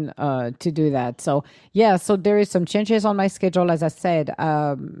fun to do that. So yeah, so there is some changes on my schedule. As I said,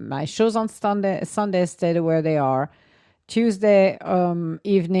 my shows on Sunday stay where they are. Tuesday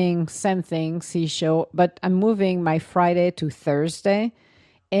evening, same thing, see show. But I'm moving my Friday to Thursday.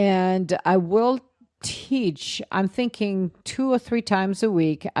 And I will teach, I'm thinking 2 or 3 times a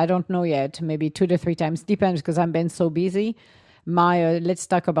week. I don't know yet, maybe 2 to 3 times. Depends because I've been so busy. My Let's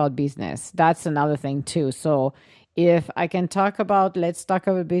Talk About Business. That's another thing too. So if I can talk about Let's Talk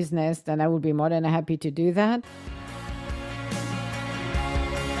About Business, then I would be more than happy to do that.